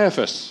in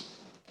Caiaphas.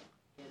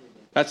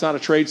 That's not a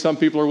trade some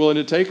people are willing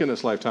to take in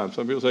this lifetime.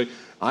 Some people say,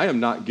 I am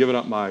not giving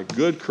up my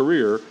good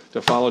career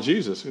to follow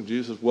Jesus. And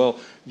Jesus says, well,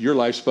 your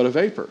life's but a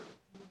vapor.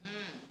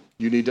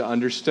 You need to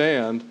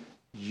understand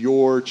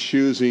you're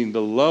choosing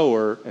the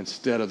lower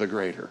instead of the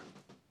greater.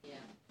 Yeah.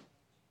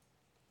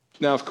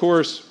 Now, of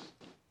course,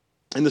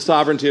 in the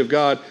sovereignty of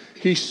God,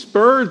 he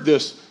spurred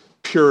this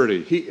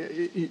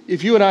purity.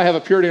 If you and I have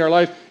a purity in our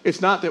life,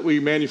 it's not that we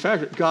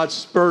manufacture it. God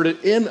spurred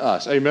it in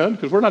us. Amen?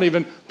 Because we're not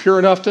even pure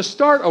enough to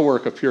start a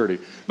work of purity.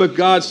 But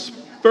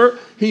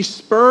he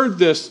spurred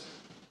this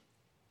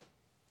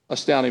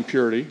astounding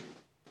purity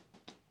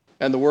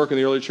and the work in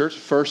the early church.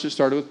 First, it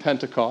started with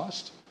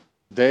Pentecost.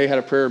 They had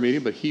a prayer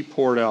meeting, but he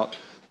poured out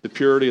the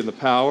purity and the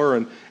power.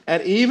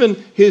 And even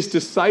his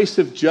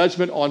decisive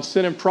judgment on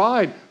sin and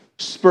pride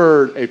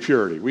spurred a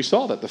purity. We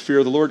saw that. The fear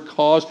of the Lord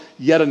caused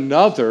yet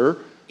another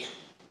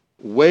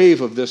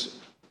wave of this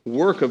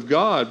work of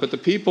God. But the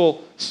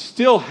people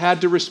still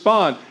had to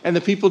respond. And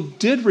the people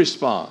did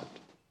respond.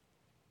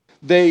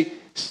 They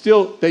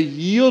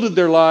yielded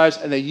their lives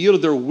and they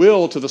yielded their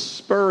will to the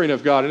spurring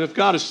of God. And if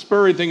God is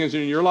spurring things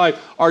in your life,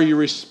 are you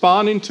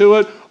responding to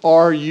it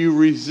or are you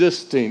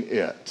resisting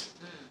it?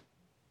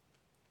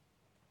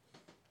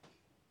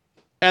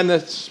 And the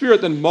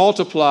Spirit then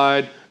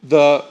multiplied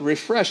the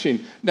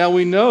refreshing. Now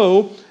we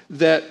know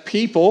that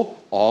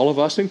people, all of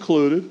us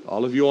included,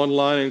 all of you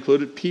online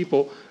included,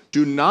 people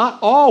do not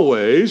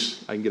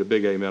always, I can get a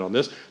big amen on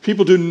this,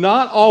 people do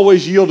not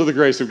always yield to the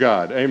grace of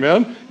God.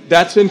 Amen?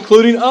 That's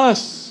including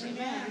us.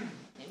 Amen.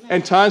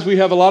 And times we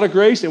have a lot of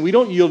grace and we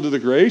don't yield to the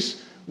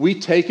grace. We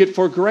take it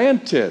for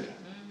granted.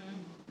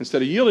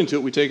 Instead of yielding to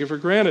it, we take it for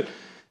granted.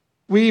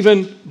 We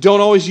even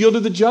don't always yield to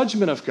the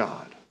judgment of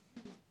God.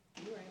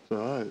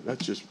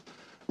 That's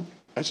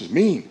just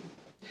mean.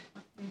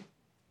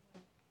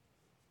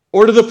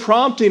 Or to the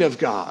prompting of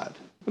God.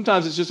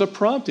 Sometimes it's just a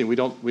prompting. We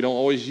don't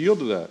always yield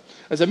to that.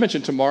 As I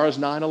mentioned, tomorrow's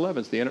 9/11.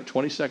 It's the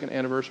 22nd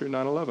anniversary of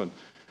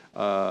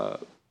 9/11.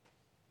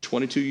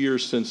 22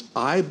 years since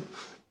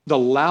the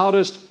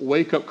loudest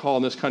wake-up call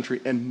in this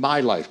country in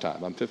my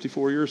lifetime. I'm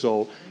 54 years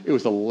old. It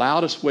was the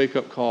loudest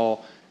wake-up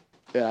call.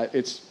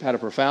 It's had a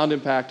profound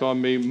impact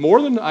on me,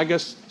 more than, I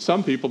guess,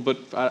 some people, but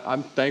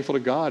I'm thankful to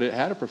God it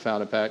had a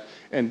profound impact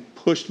and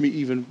pushed me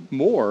even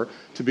more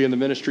to be in the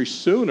ministry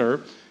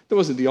sooner. That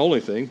wasn't the only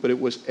thing, but it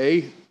was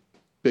a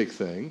big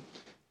thing.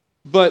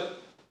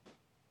 But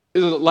it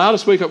was the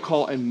loudest wake-up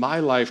call in my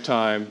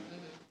lifetime.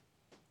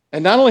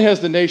 And not only has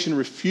the nation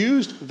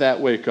refused that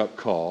wake-up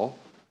call,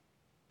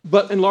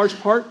 but in large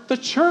part, the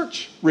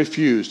church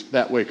refused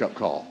that wake-up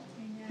call.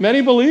 Many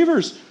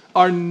believers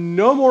are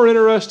no more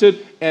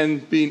interested in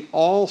being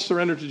all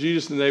surrendered to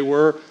Jesus than they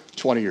were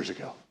 20 years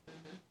ago.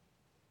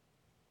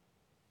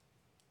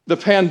 The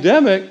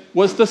pandemic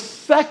was the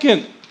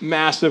second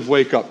massive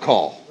wake-up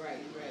call.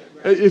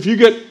 Right. If you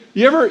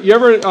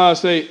ever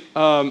say,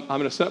 I'm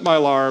going to set my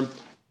alarm,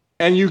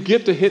 and you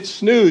get to hit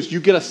snooze, you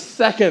get a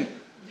second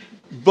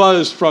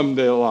buzz from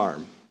the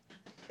alarm.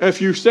 If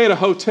you stay at a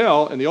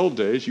hotel in the old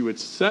days, you would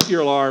set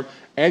your alarm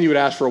and you would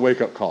ask for a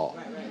wake-up call.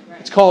 Right.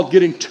 It's called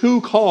getting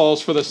two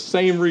calls for the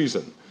same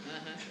reason.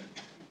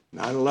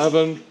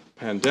 9/11,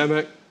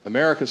 pandemic.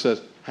 America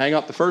says, hang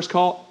up the first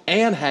call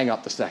and hang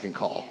up the second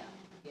call.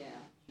 Yeah.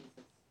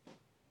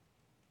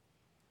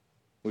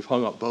 We've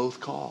hung up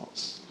both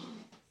calls.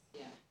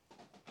 Yeah.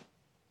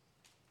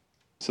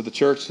 So the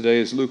church today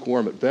is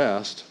lukewarm at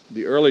best.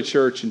 The early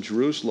church in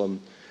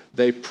Jerusalem,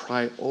 they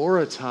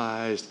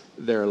prioritized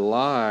their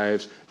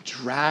lives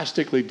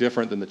drastically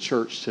different than the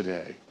church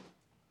today.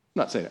 I'm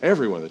not saying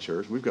everyone in the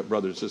church. We've got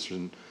brothers and sisters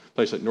in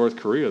places like North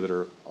Korea that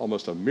are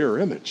almost a mirror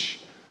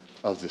image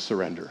of the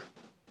surrender.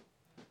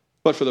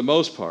 But for the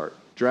most part,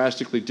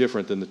 drastically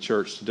different than the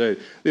church today.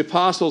 The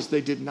apostles,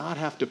 they did not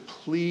have to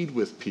plead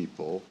with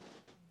people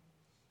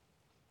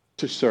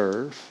to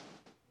serve.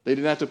 They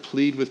didn't have to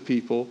plead with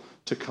people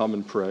to come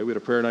and pray. We had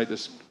a prayer night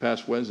this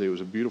past Wednesday. It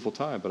was a beautiful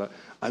time. But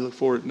I look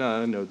forward,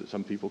 I know that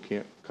some people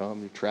can't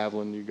come. You're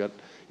traveling,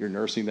 you're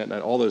nursing that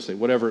night, all those things,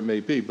 whatever it may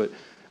be. But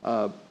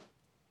on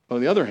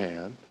the other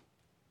hand,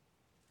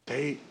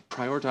 they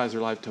prioritize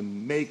their life to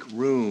make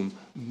room,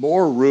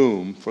 more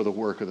room for the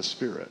work of the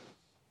Spirit.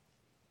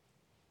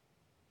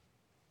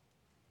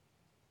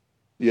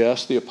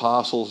 Yes, the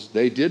apostles,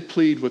 they did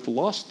plead with the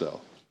lost,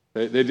 though.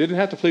 They didn't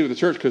have to plead with the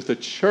church because the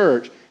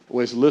church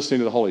was listening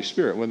to the Holy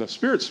Spirit. When the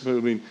Spirit's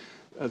moving,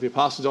 the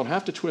apostles don't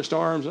have to twist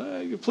arms.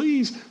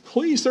 Please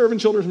serve in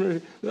children's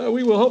ministry.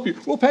 We will help you.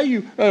 We'll pay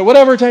you.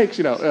 Whatever it takes.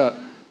 They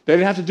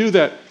didn't have to do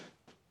that.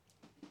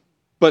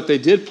 But they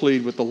did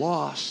plead with the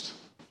lost,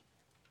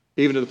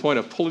 even to the point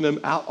of pulling them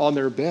out on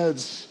their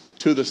beds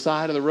to the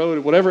side of the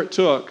road, whatever it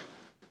took,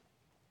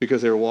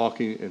 because they were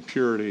walking in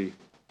purity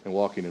and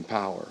walking in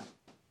power.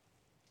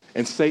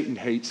 And Satan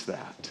hates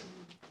that.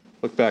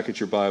 Look back at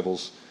your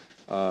Bibles,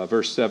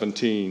 verse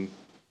 17.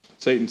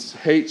 Satan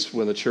hates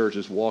when the church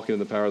is walking in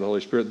the power of the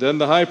Holy Spirit. Then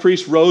the high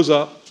priest rose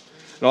up,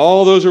 and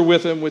all those who are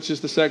with him, which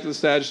is the sect of the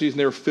Sadducees, and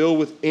they were filled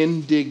with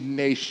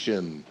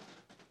indignation.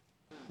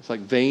 It's like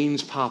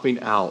veins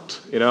popping out,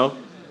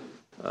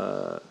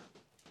 and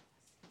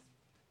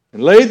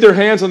laid their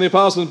hands on the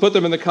apostles and put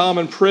them in the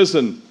common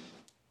prison.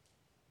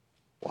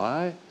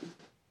 Why?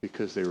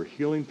 Because they were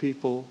healing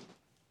people.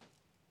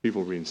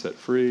 People were being set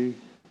free.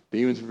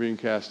 Demons were being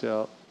cast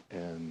out.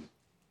 And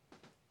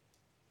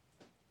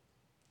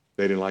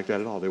they didn't like that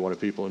at all. They wanted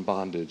people in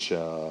bondage.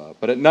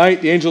 But at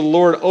night, the angel of the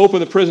Lord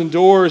opened the prison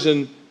doors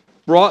and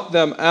brought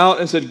them out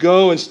and said,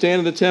 "Go and stand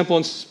in the temple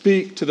and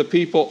speak to the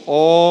people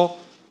all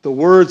the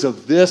words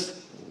of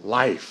this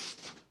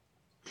life."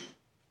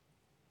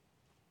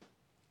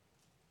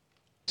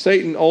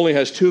 Satan only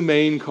has two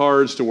main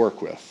cards to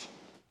work with.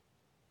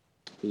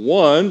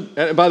 One,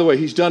 and by the way,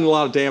 he's done a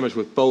lot of damage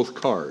with both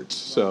cards.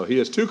 So he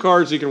has two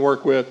cards he can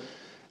work with,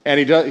 and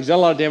he's done a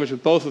lot of damage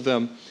with both of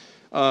them.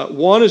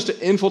 One is to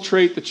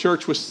infiltrate the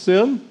church with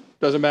sin.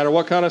 Doesn't matter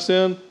what kind of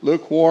sin.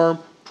 Lukewarm,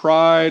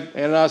 pride,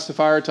 Ananias and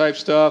Sapphira type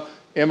stuff,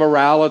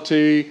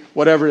 immorality,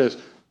 whatever it is.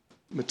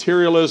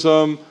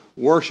 Materialism,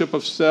 worship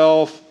of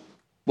self,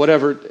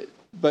 whatever.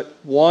 But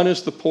one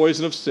is the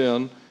poison of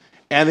sin,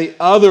 and the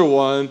other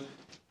one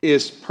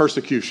is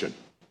persecution,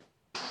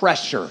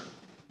 pressure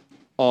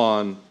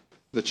on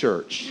the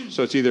church.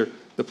 So it's either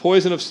the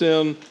poison of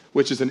sin,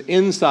 which is an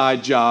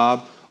inside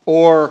job,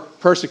 or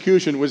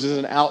persecution, which is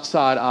an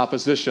outside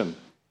opposition.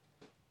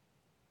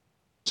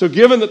 So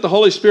given that the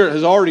Holy Spirit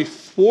has already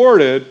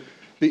thwarted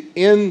the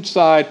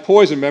inside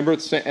poison, remember,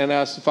 Ananias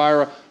and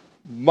Sapphira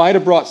might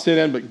have brought sin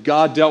in, but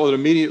God dealt with it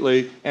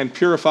immediately and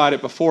purified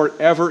it before it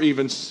ever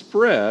even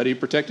spread. He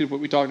protected what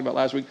we talked about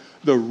last week,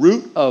 the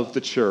root of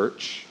the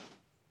church.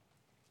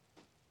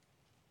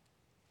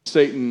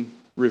 Satan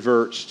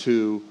reverts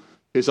to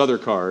his other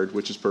card,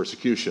 which is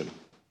persecution,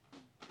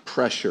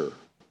 pressure.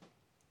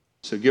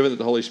 So given that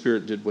the Holy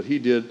Spirit did what he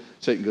did,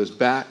 Satan goes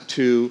back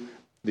to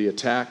the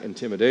attack,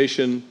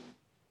 intimidation.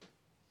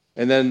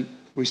 And then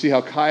we see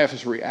how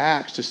Caiaphas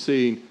reacts to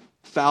seeing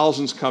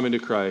thousands coming to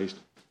Christ,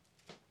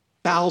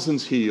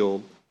 thousands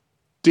healed,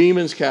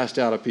 demons cast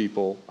out of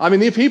people. I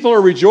mean, the people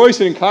are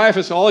rejoicing, and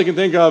Caiaphas, all he can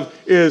think of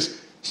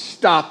is,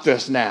 stop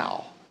this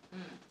now.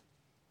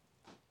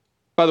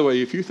 By the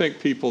way, if you think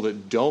people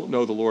that don't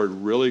know the Lord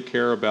really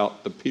care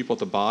about the people at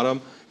the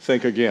bottom,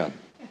 think again.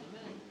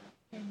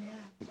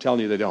 I'm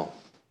telling you they don't.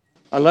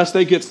 Unless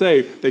they get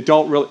saved, they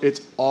don't really.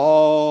 It's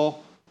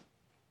all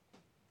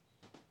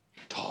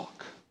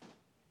talk.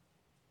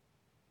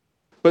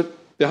 But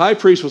the high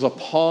priest was a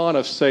pawn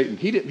of Satan.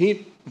 He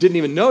didn't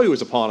even know he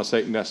was a pawn of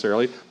Satan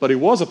necessarily, but he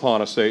was a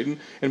pawn of Satan.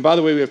 And by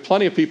the way, we have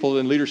plenty of people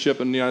in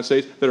leadership in the United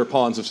States that are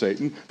pawns of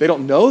Satan. They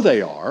don't know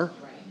they are.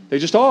 They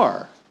just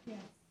are.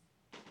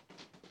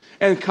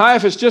 And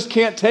Caiaphas just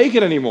can't take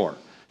it anymore.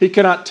 He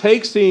cannot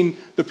take seeing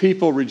the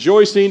people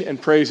rejoicing and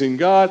praising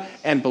God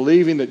and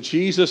believing that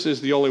Jesus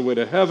is the only way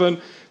to heaven,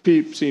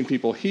 seeing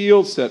people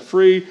healed, set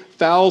free,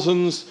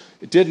 thousands.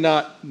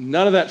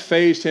 None of that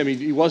fazed him.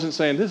 He wasn't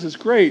saying, this is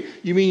great.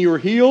 You mean you were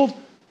healed?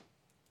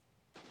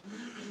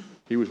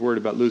 He was worried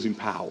about losing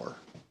power,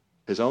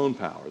 his own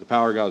power. The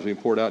power of God was being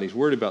poured out, and he's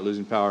worried about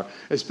losing power.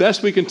 As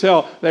best we can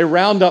tell, they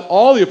round up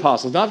all the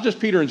apostles, not just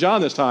Peter and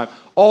John this time,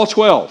 all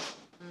 12.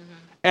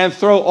 And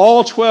throw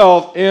all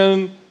 12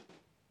 in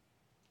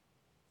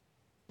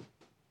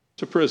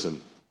to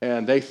prison.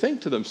 And they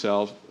think to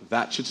themselves,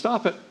 that should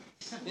stop it.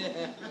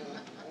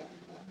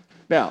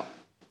 Now,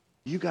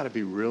 you got to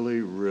be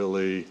really,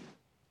 really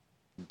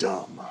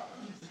dumb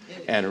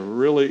and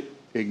really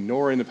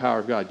ignoring the power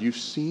of God. You've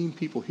seen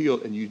people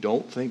healed, and you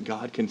don't think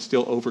God can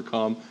still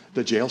overcome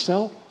the jail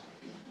cell?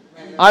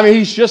 I mean,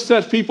 he's just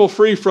set people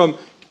free from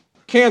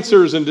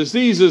cancers and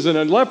diseases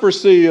and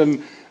leprosy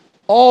and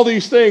all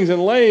these things,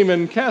 and lame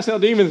and cast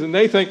out demons, and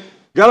they think,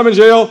 got them in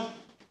jail,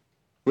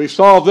 we've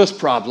solved this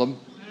problem.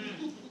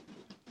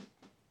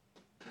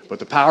 But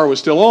the power was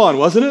still on,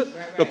 wasn't it?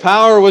 Right. The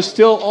power was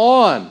still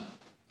on.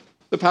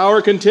 The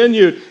power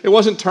continued. It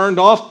wasn't turned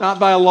off, not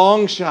by a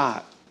long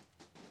shot.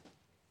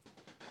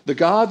 The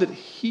God that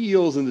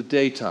heals in the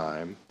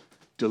daytime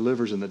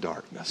delivers in the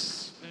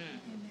darkness.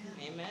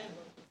 Amen.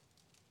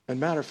 And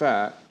matter of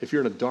fact, if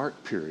you're in a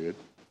dark period,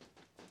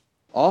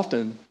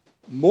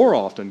 more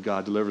often,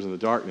 God delivers in the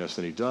darkness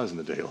than he does in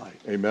the daylight.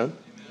 Amen?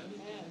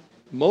 Amen.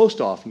 Most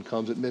often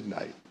comes at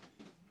midnight.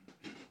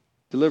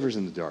 Delivers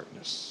in the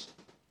darkness.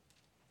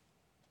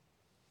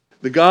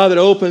 The God that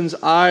opens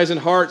eyes and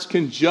hearts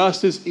can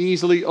just as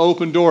easily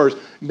open doors.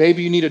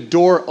 Maybe you need a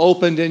door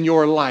opened in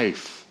your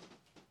life.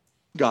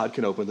 God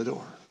can open the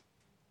door.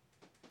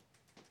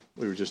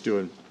 We were just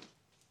doing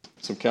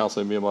some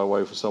counseling, me and my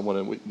wife, with someone,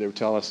 and they were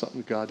telling us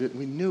something God did. And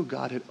we knew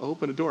God had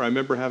opened a door. I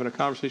remember having a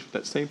conversation with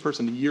that same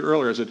person a year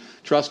earlier. I said,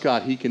 trust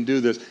God, he can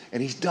do this.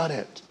 And he's done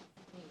it.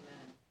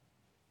 Amen.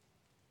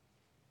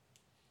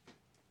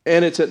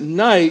 And it's at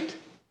night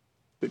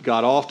that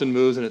God often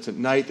moves, and it's at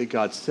night that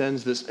God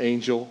sends this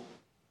angel.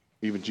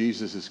 Even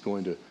Jesus is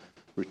going to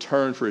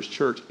return for his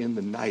church in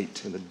the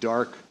night, in the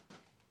dark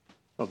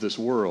of this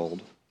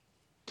world.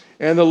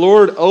 And the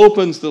Lord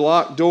opens the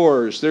locked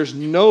doors. There's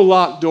no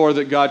locked door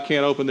that God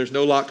can't open. There's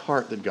no locked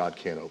heart that God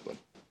can't open.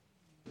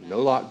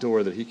 No locked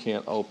door that he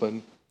can't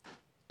open.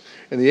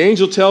 And the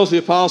angel tells the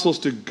apostles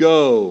to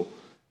go,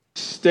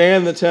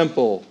 stand in the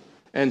temple,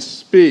 and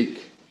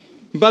speak.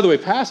 And by the way,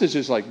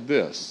 passages like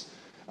this,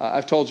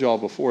 I've told you all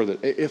before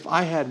that if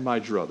I had my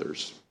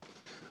druthers,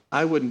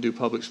 I wouldn't do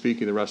public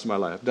speaking the rest of my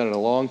life. I've done it a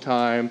long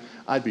time.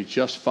 I'd be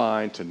just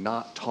fine to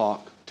not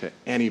talk to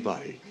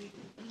anybody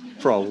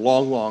for a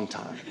long, long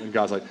time. And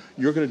God's like,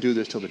 you're going to do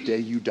this till the day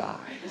you die.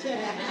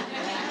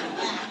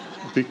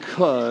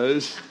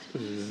 Because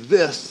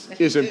this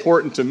is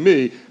important to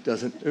me.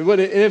 And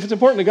if it's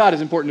important to God,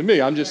 it's important to me.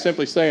 I'm just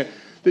simply saying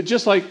that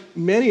just like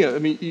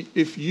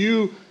if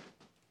you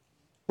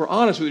were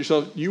honest with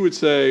yourself, you would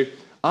say,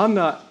 I'm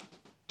not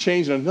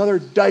changing another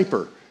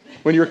diaper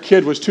when your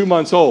kid was 2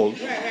 months old.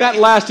 That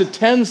lasted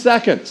 10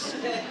 seconds.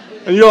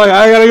 And you're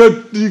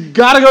like, you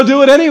gotta go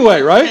do it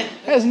anyway, right? It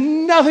has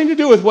nothing to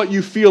do with what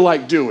you feel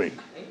like doing.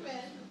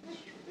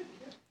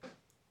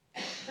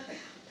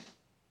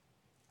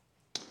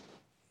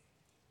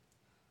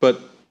 But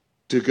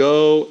to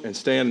go and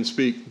stand and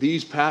speak,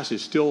 these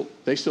passages still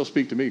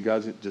speak to me.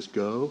 God said, just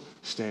go,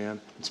 stand,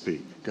 and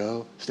speak.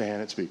 Go, stand,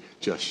 and speak.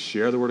 Just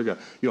share the word of God.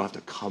 You don't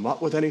have to come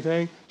up with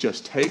anything.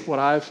 Just take what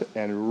I've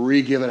and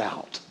re-give it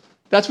out.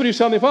 That's what he was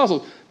telling the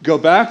apostles. Go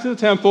back to the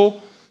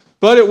temple,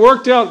 but it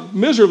worked out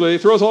miserably.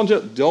 Throw us all in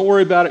jail. Don't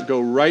worry about it. Go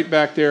right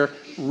back there.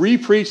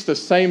 Re-preach the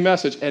same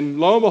message.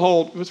 And lo and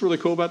behold, what's really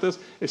cool about this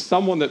is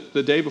someone that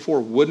the day before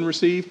wouldn't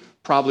receive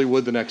probably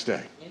would the next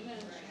day.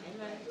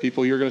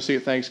 People you're going to see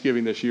at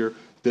Thanksgiving this year,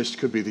 this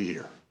could be the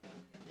year.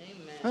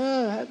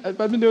 I've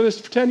been doing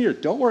this for 10 years.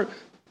 Don't worry.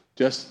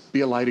 Just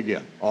be a light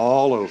again,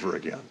 all over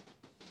again.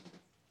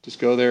 Just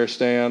go there,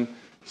 stand,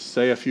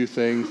 say a few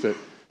things that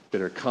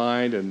are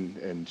kind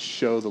and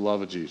show the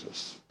love of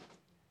Jesus.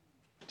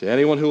 To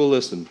anyone who will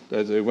listen,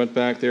 as they went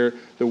back there,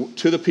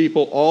 to the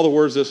people, all the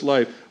words of this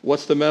life.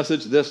 What's the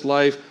message? This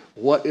life.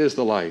 What is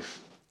the life?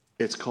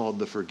 It's called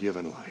the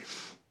forgiven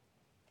life.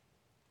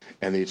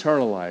 And the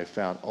eternal life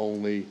found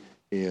only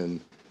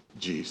in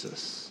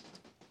Jesus.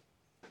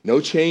 No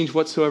change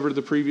whatsoever to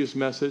the previous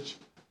message.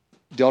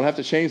 Don't have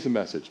to change the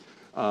message.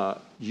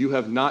 You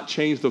have not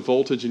changed the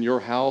voltage in your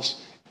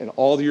house in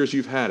all the years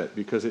you've had it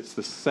because it's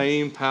the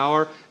same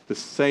power, the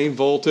same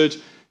voltage.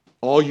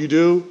 All you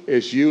do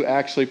is you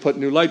actually put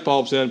new light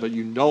bulbs in, but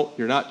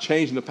you're not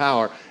changing the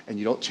power and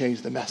you don't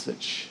change the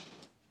message.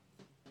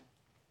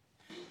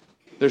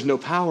 There's no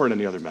power in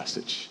any other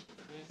message.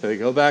 So they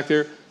go back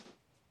there.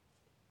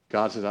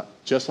 God says,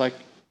 just like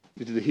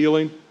you did the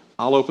healing,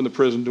 I'll open the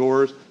prison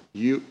doors.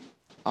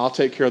 I'll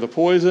take care of the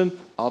poison.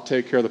 I'll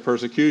take care of the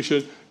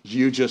persecution.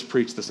 You just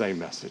preach the same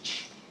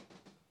message.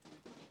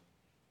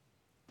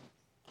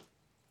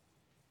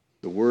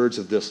 The words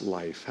of this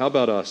life. How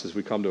about us as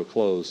we come to a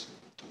close?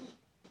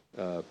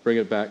 Bring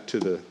it back to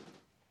the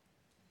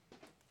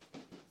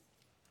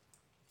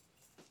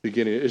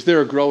beginning. Is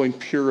there a growing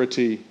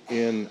purity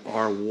in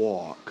our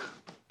walk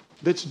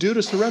that's due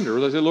to surrender?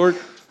 They say, Lord,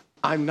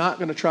 I'm not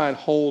going to try and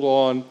hold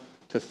on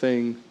to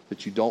things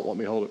that you don't want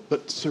me to hold,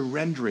 but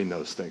surrendering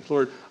those things.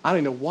 Lord, I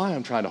don't know why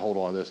I'm trying to hold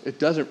on to this. It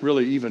doesn't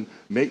really even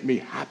make me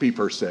happy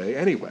per se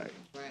anyway.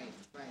 Right.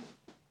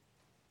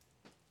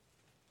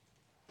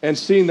 And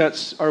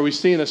are we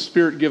seeing a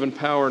Spirit-given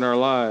power in our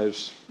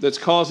lives that's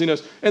causing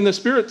us, and the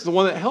Spirit's the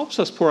one that helps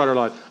us pour out our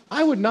life.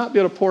 I would not be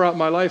able to pour out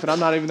my life, and I'm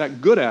not even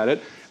that good at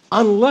it,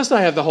 unless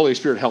I have the Holy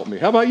Spirit help me.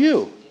 How about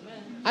you?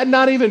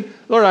 Amen.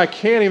 Lord, I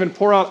can't even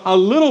pour out a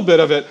little bit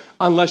of it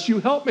unless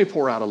you help me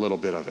pour out a little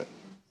bit of it.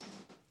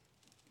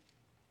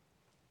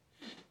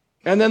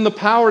 And then the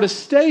power to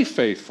stay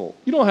faithful.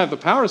 You don't have the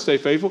power to stay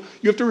faithful.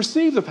 You have to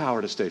receive the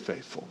power to stay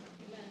faithful.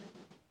 Amen.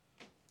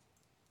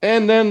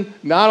 And then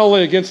not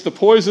only against the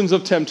poisons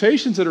of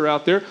temptations that are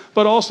out there,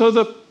 but also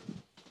the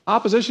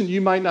opposition. You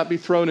might not be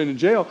thrown into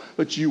jail,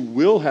 but you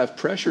will have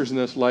pressures in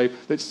this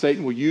life that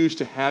Satan will use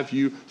to have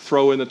you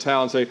throw in the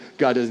towel and say,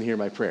 God doesn't hear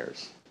my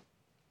prayers.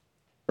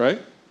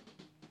 Right?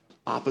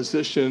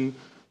 Opposition,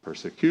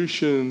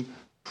 persecution,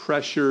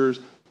 pressures,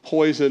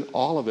 poison,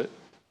 all of it.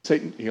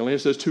 Satan, he only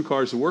has those two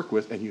cards to work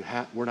with, and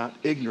we're not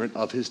ignorant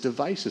of his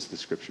devices, the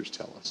scriptures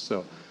tell us.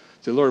 So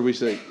Lord,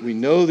 we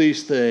know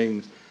these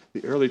things.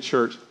 The early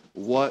church,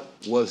 what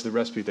was the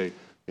recipe? They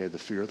had the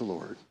fear of the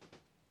Lord,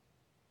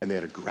 and they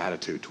had a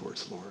gratitude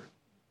towards the Lord.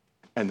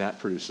 And that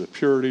produces a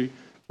purity,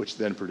 which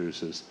then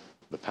produces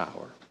the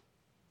power.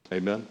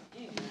 Amen?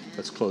 Amen.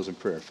 Let's close in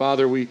prayer.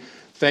 Father, we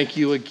thank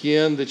you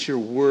again that your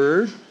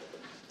word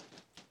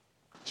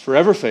is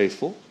forever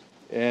faithful.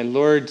 And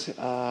Lord,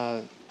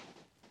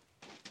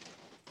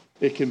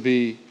 it can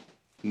be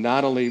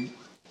not only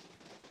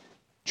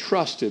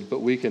trusted,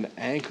 but we can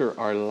anchor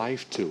our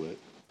life to it.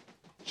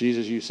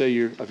 Jesus, you say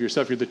of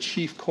yourself, you're the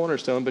chief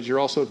cornerstone, but you're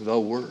also the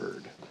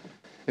Word.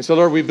 And so,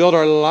 Lord, we build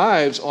our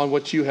lives on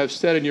what you have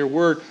said in your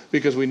Word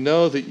because we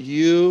know that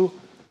you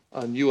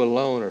and you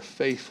alone are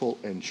faithful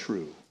and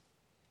true.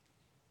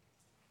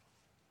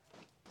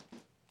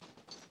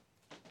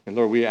 And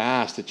Lord, we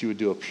ask that you would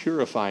do a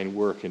purifying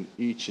work in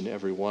each and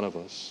every one of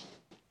us.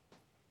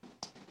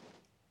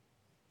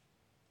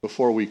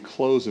 Before we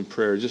close in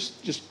prayer,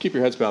 just keep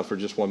your heads bowed for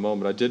just one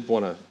moment. I did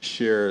want to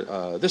share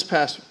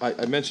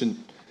I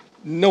mentioned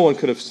no one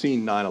could have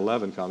seen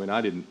 9/11 coming.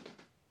 I didn't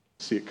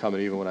see it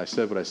coming even when I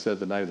said what I said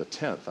the night of the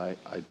 10th.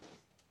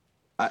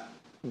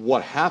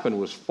 What happened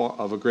was far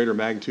of a greater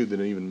magnitude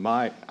than even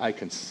I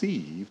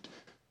conceived.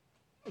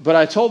 But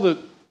I told the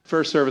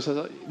first service, I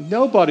thought,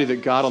 nobody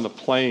that got on the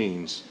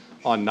planes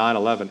on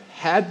 9/11,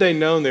 had they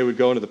known they would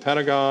go into the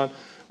Pentagon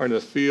or into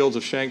the fields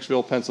of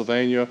Shanksville,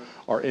 Pennsylvania,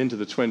 or into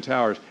the Twin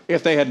Towers,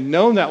 if they had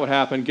known that would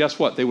happen, guess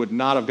what? They would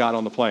not have got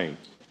on the plane.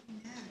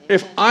 Amen.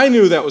 If I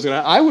knew that was going to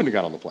happen, I wouldn't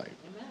have got on the plane.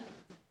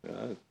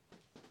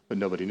 But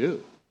nobody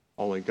knew.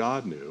 Only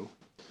God knew.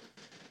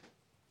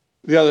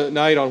 The other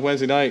night, on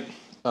Wednesday night,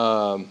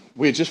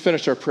 we had just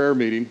finished our prayer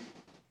meeting,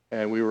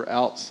 and we were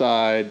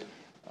outside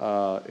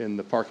in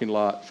the parking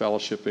lot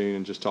fellowshipping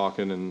and just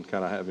talking and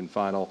kind of having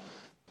final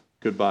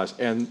goodbyes.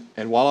 And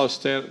while I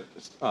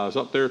was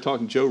up there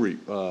talking to Joe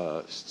Reap,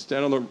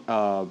 standing on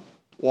the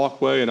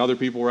walkway, and other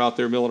people were out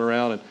there milling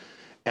around,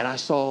 and I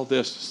saw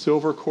this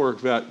silver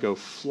Corvette go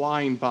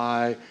flying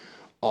by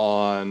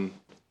on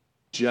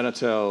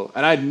Geneto.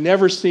 And I'd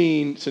never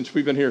seen, since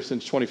we've been here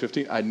since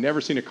 2015, I'd never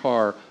seen a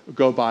car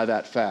go by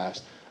that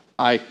fast.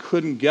 I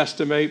couldn't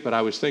guesstimate, but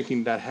I was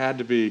thinking that had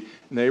to be in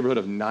the neighborhood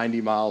of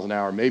 90 miles an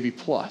hour, maybe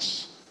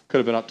plus. Could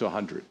have been up to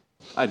 100.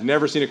 I'd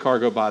never seen a car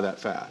go by that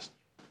fast.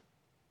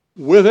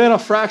 Within a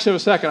fraction of a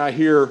second, I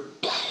hear,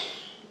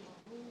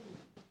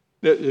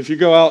 if you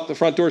go out the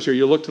front doors here,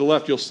 you look to the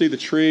left, you'll see the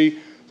tree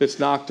that's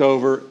knocked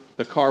over.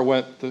 The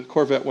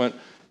Corvette went,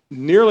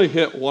 nearly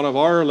hit one of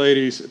our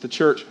ladies at the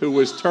church who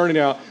was turning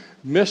out,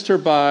 missed her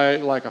by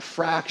like a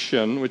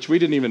fraction, which we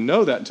didn't even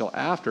know that until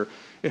after.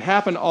 It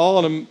happened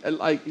all in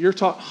like, you're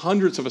talking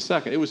hundredths of a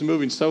second. It was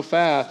moving so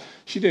fast,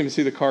 she didn't even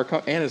see the car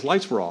come, and his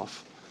lights were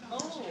off.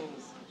 Oh.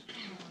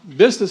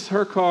 This is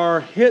her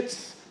car,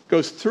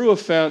 goes through a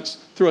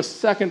fence, through a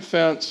second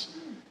fence,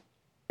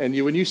 and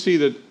when you see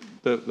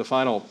the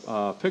final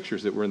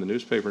pictures that were in the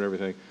newspaper and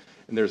everything,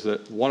 and there's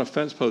one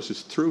fence post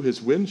is through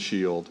his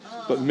windshield,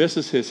 but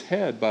misses his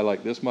head by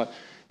like this much.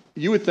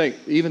 You would think,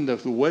 even the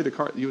way the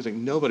car, you would think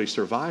nobody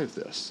survived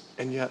this,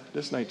 and yet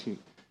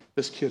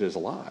this kid is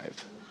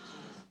alive.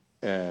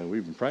 And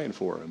we've been praying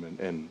for him.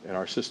 And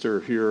our sister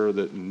here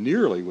that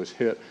nearly was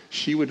hit,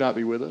 she would not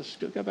be with us.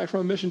 She got back from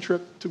a mission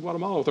trip to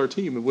Guatemala with our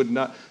team and would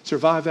not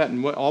survive that.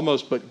 And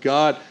but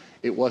God,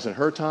 it wasn't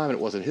her time and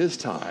it wasn't his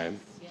time.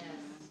 Yes.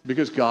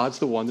 Because God's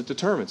the one that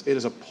determines. It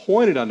is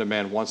appointed unto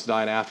man once to die,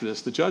 and after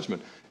this the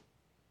judgment.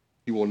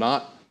 You will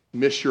not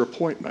miss your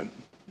appointment.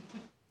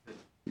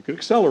 You can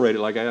accelerate it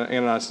like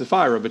Ananias and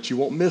Sapphira, but you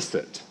won't miss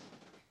it.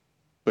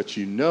 But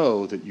you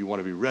know that you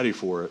want to be ready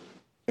for it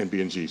and be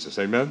in Jesus.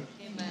 Amen?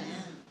 Amen.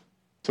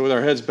 So with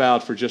our heads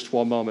bowed for just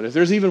one moment, if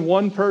there's even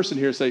one person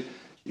here say,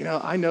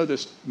 I know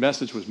this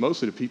message was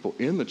mostly to people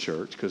in the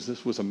church, because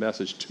this was a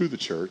message to the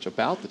church,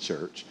 about the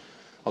church,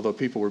 although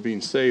people were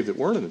being saved that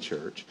weren't in the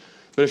church.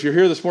 But if you're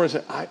here this morning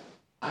and say,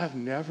 I've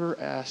never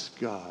asked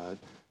God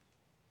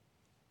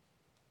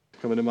to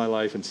come into my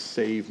life and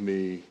save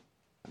me.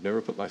 I've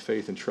never put my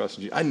faith and trust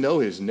in Jesus. I know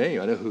his name.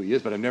 I know who he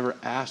is, but I've never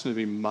asked him to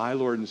be my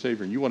Lord and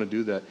Savior. And you want to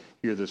do that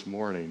here this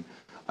morning.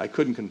 I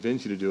couldn't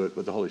convince you to do it,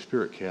 but the Holy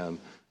Spirit can.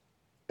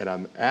 And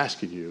I'm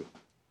asking you,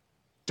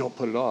 don't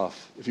put it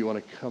off. If you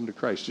want to come to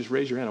Christ, just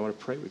raise your hand. I want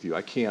to pray with you.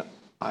 I can't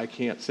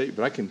save you,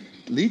 but I can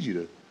lead you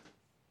to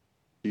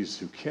Jesus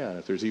who can.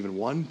 If there's even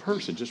one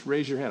person, just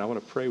raise your hand. I want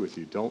to pray with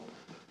you. Don't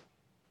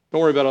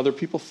worry about other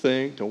people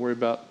think. Don't worry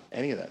about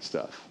any of that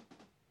stuff.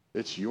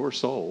 It's your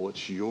soul.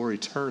 It's your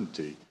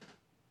eternity.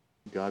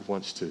 God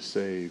wants to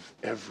save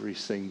every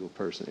single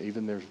person.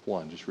 Even there's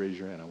one. Just raise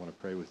your hand. I want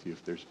to pray with you.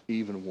 If there's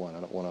even one, I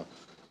don't want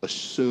to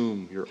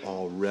assume you're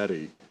all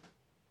ready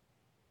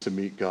to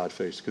meet God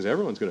face, because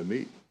everyone's going to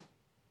meet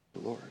the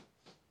Lord.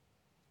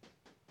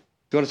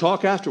 If you want to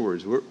talk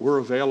afterwards, we're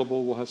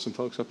available. We'll have some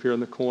folks up here in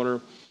the corner.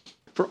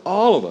 For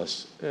all of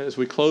us, as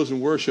we close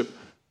in worship,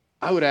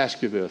 I would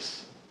ask you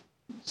this.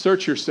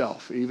 Search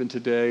yourself, even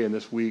today and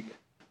this week.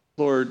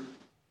 Lord,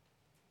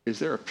 is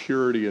there a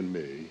purity in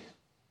me?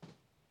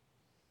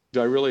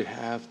 Do I really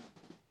have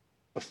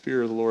a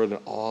fear of the Lord and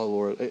awe of the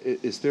Lord?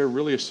 Is there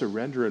really a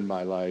surrender in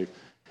my life?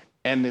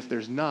 And if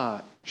there's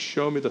not,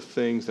 show me the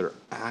things that are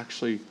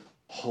actually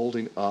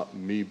holding up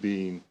me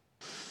being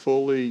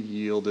fully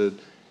yielded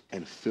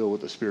and filled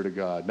with the Spirit of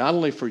God. Not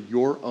only for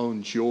your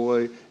own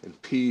joy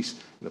and peace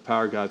and the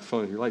power of God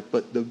flowing in your life,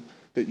 but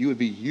that you would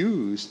be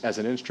used as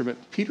an instrument.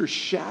 Peter's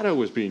shadow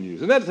was being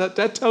used. And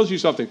that tells you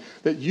something,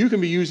 that you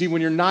can be used even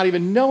when you're not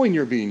even knowing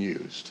you're being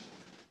used,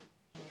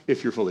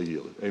 if you're fully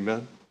yielded.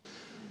 Amen?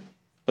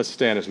 Let's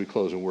stand as we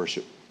close in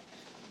worship.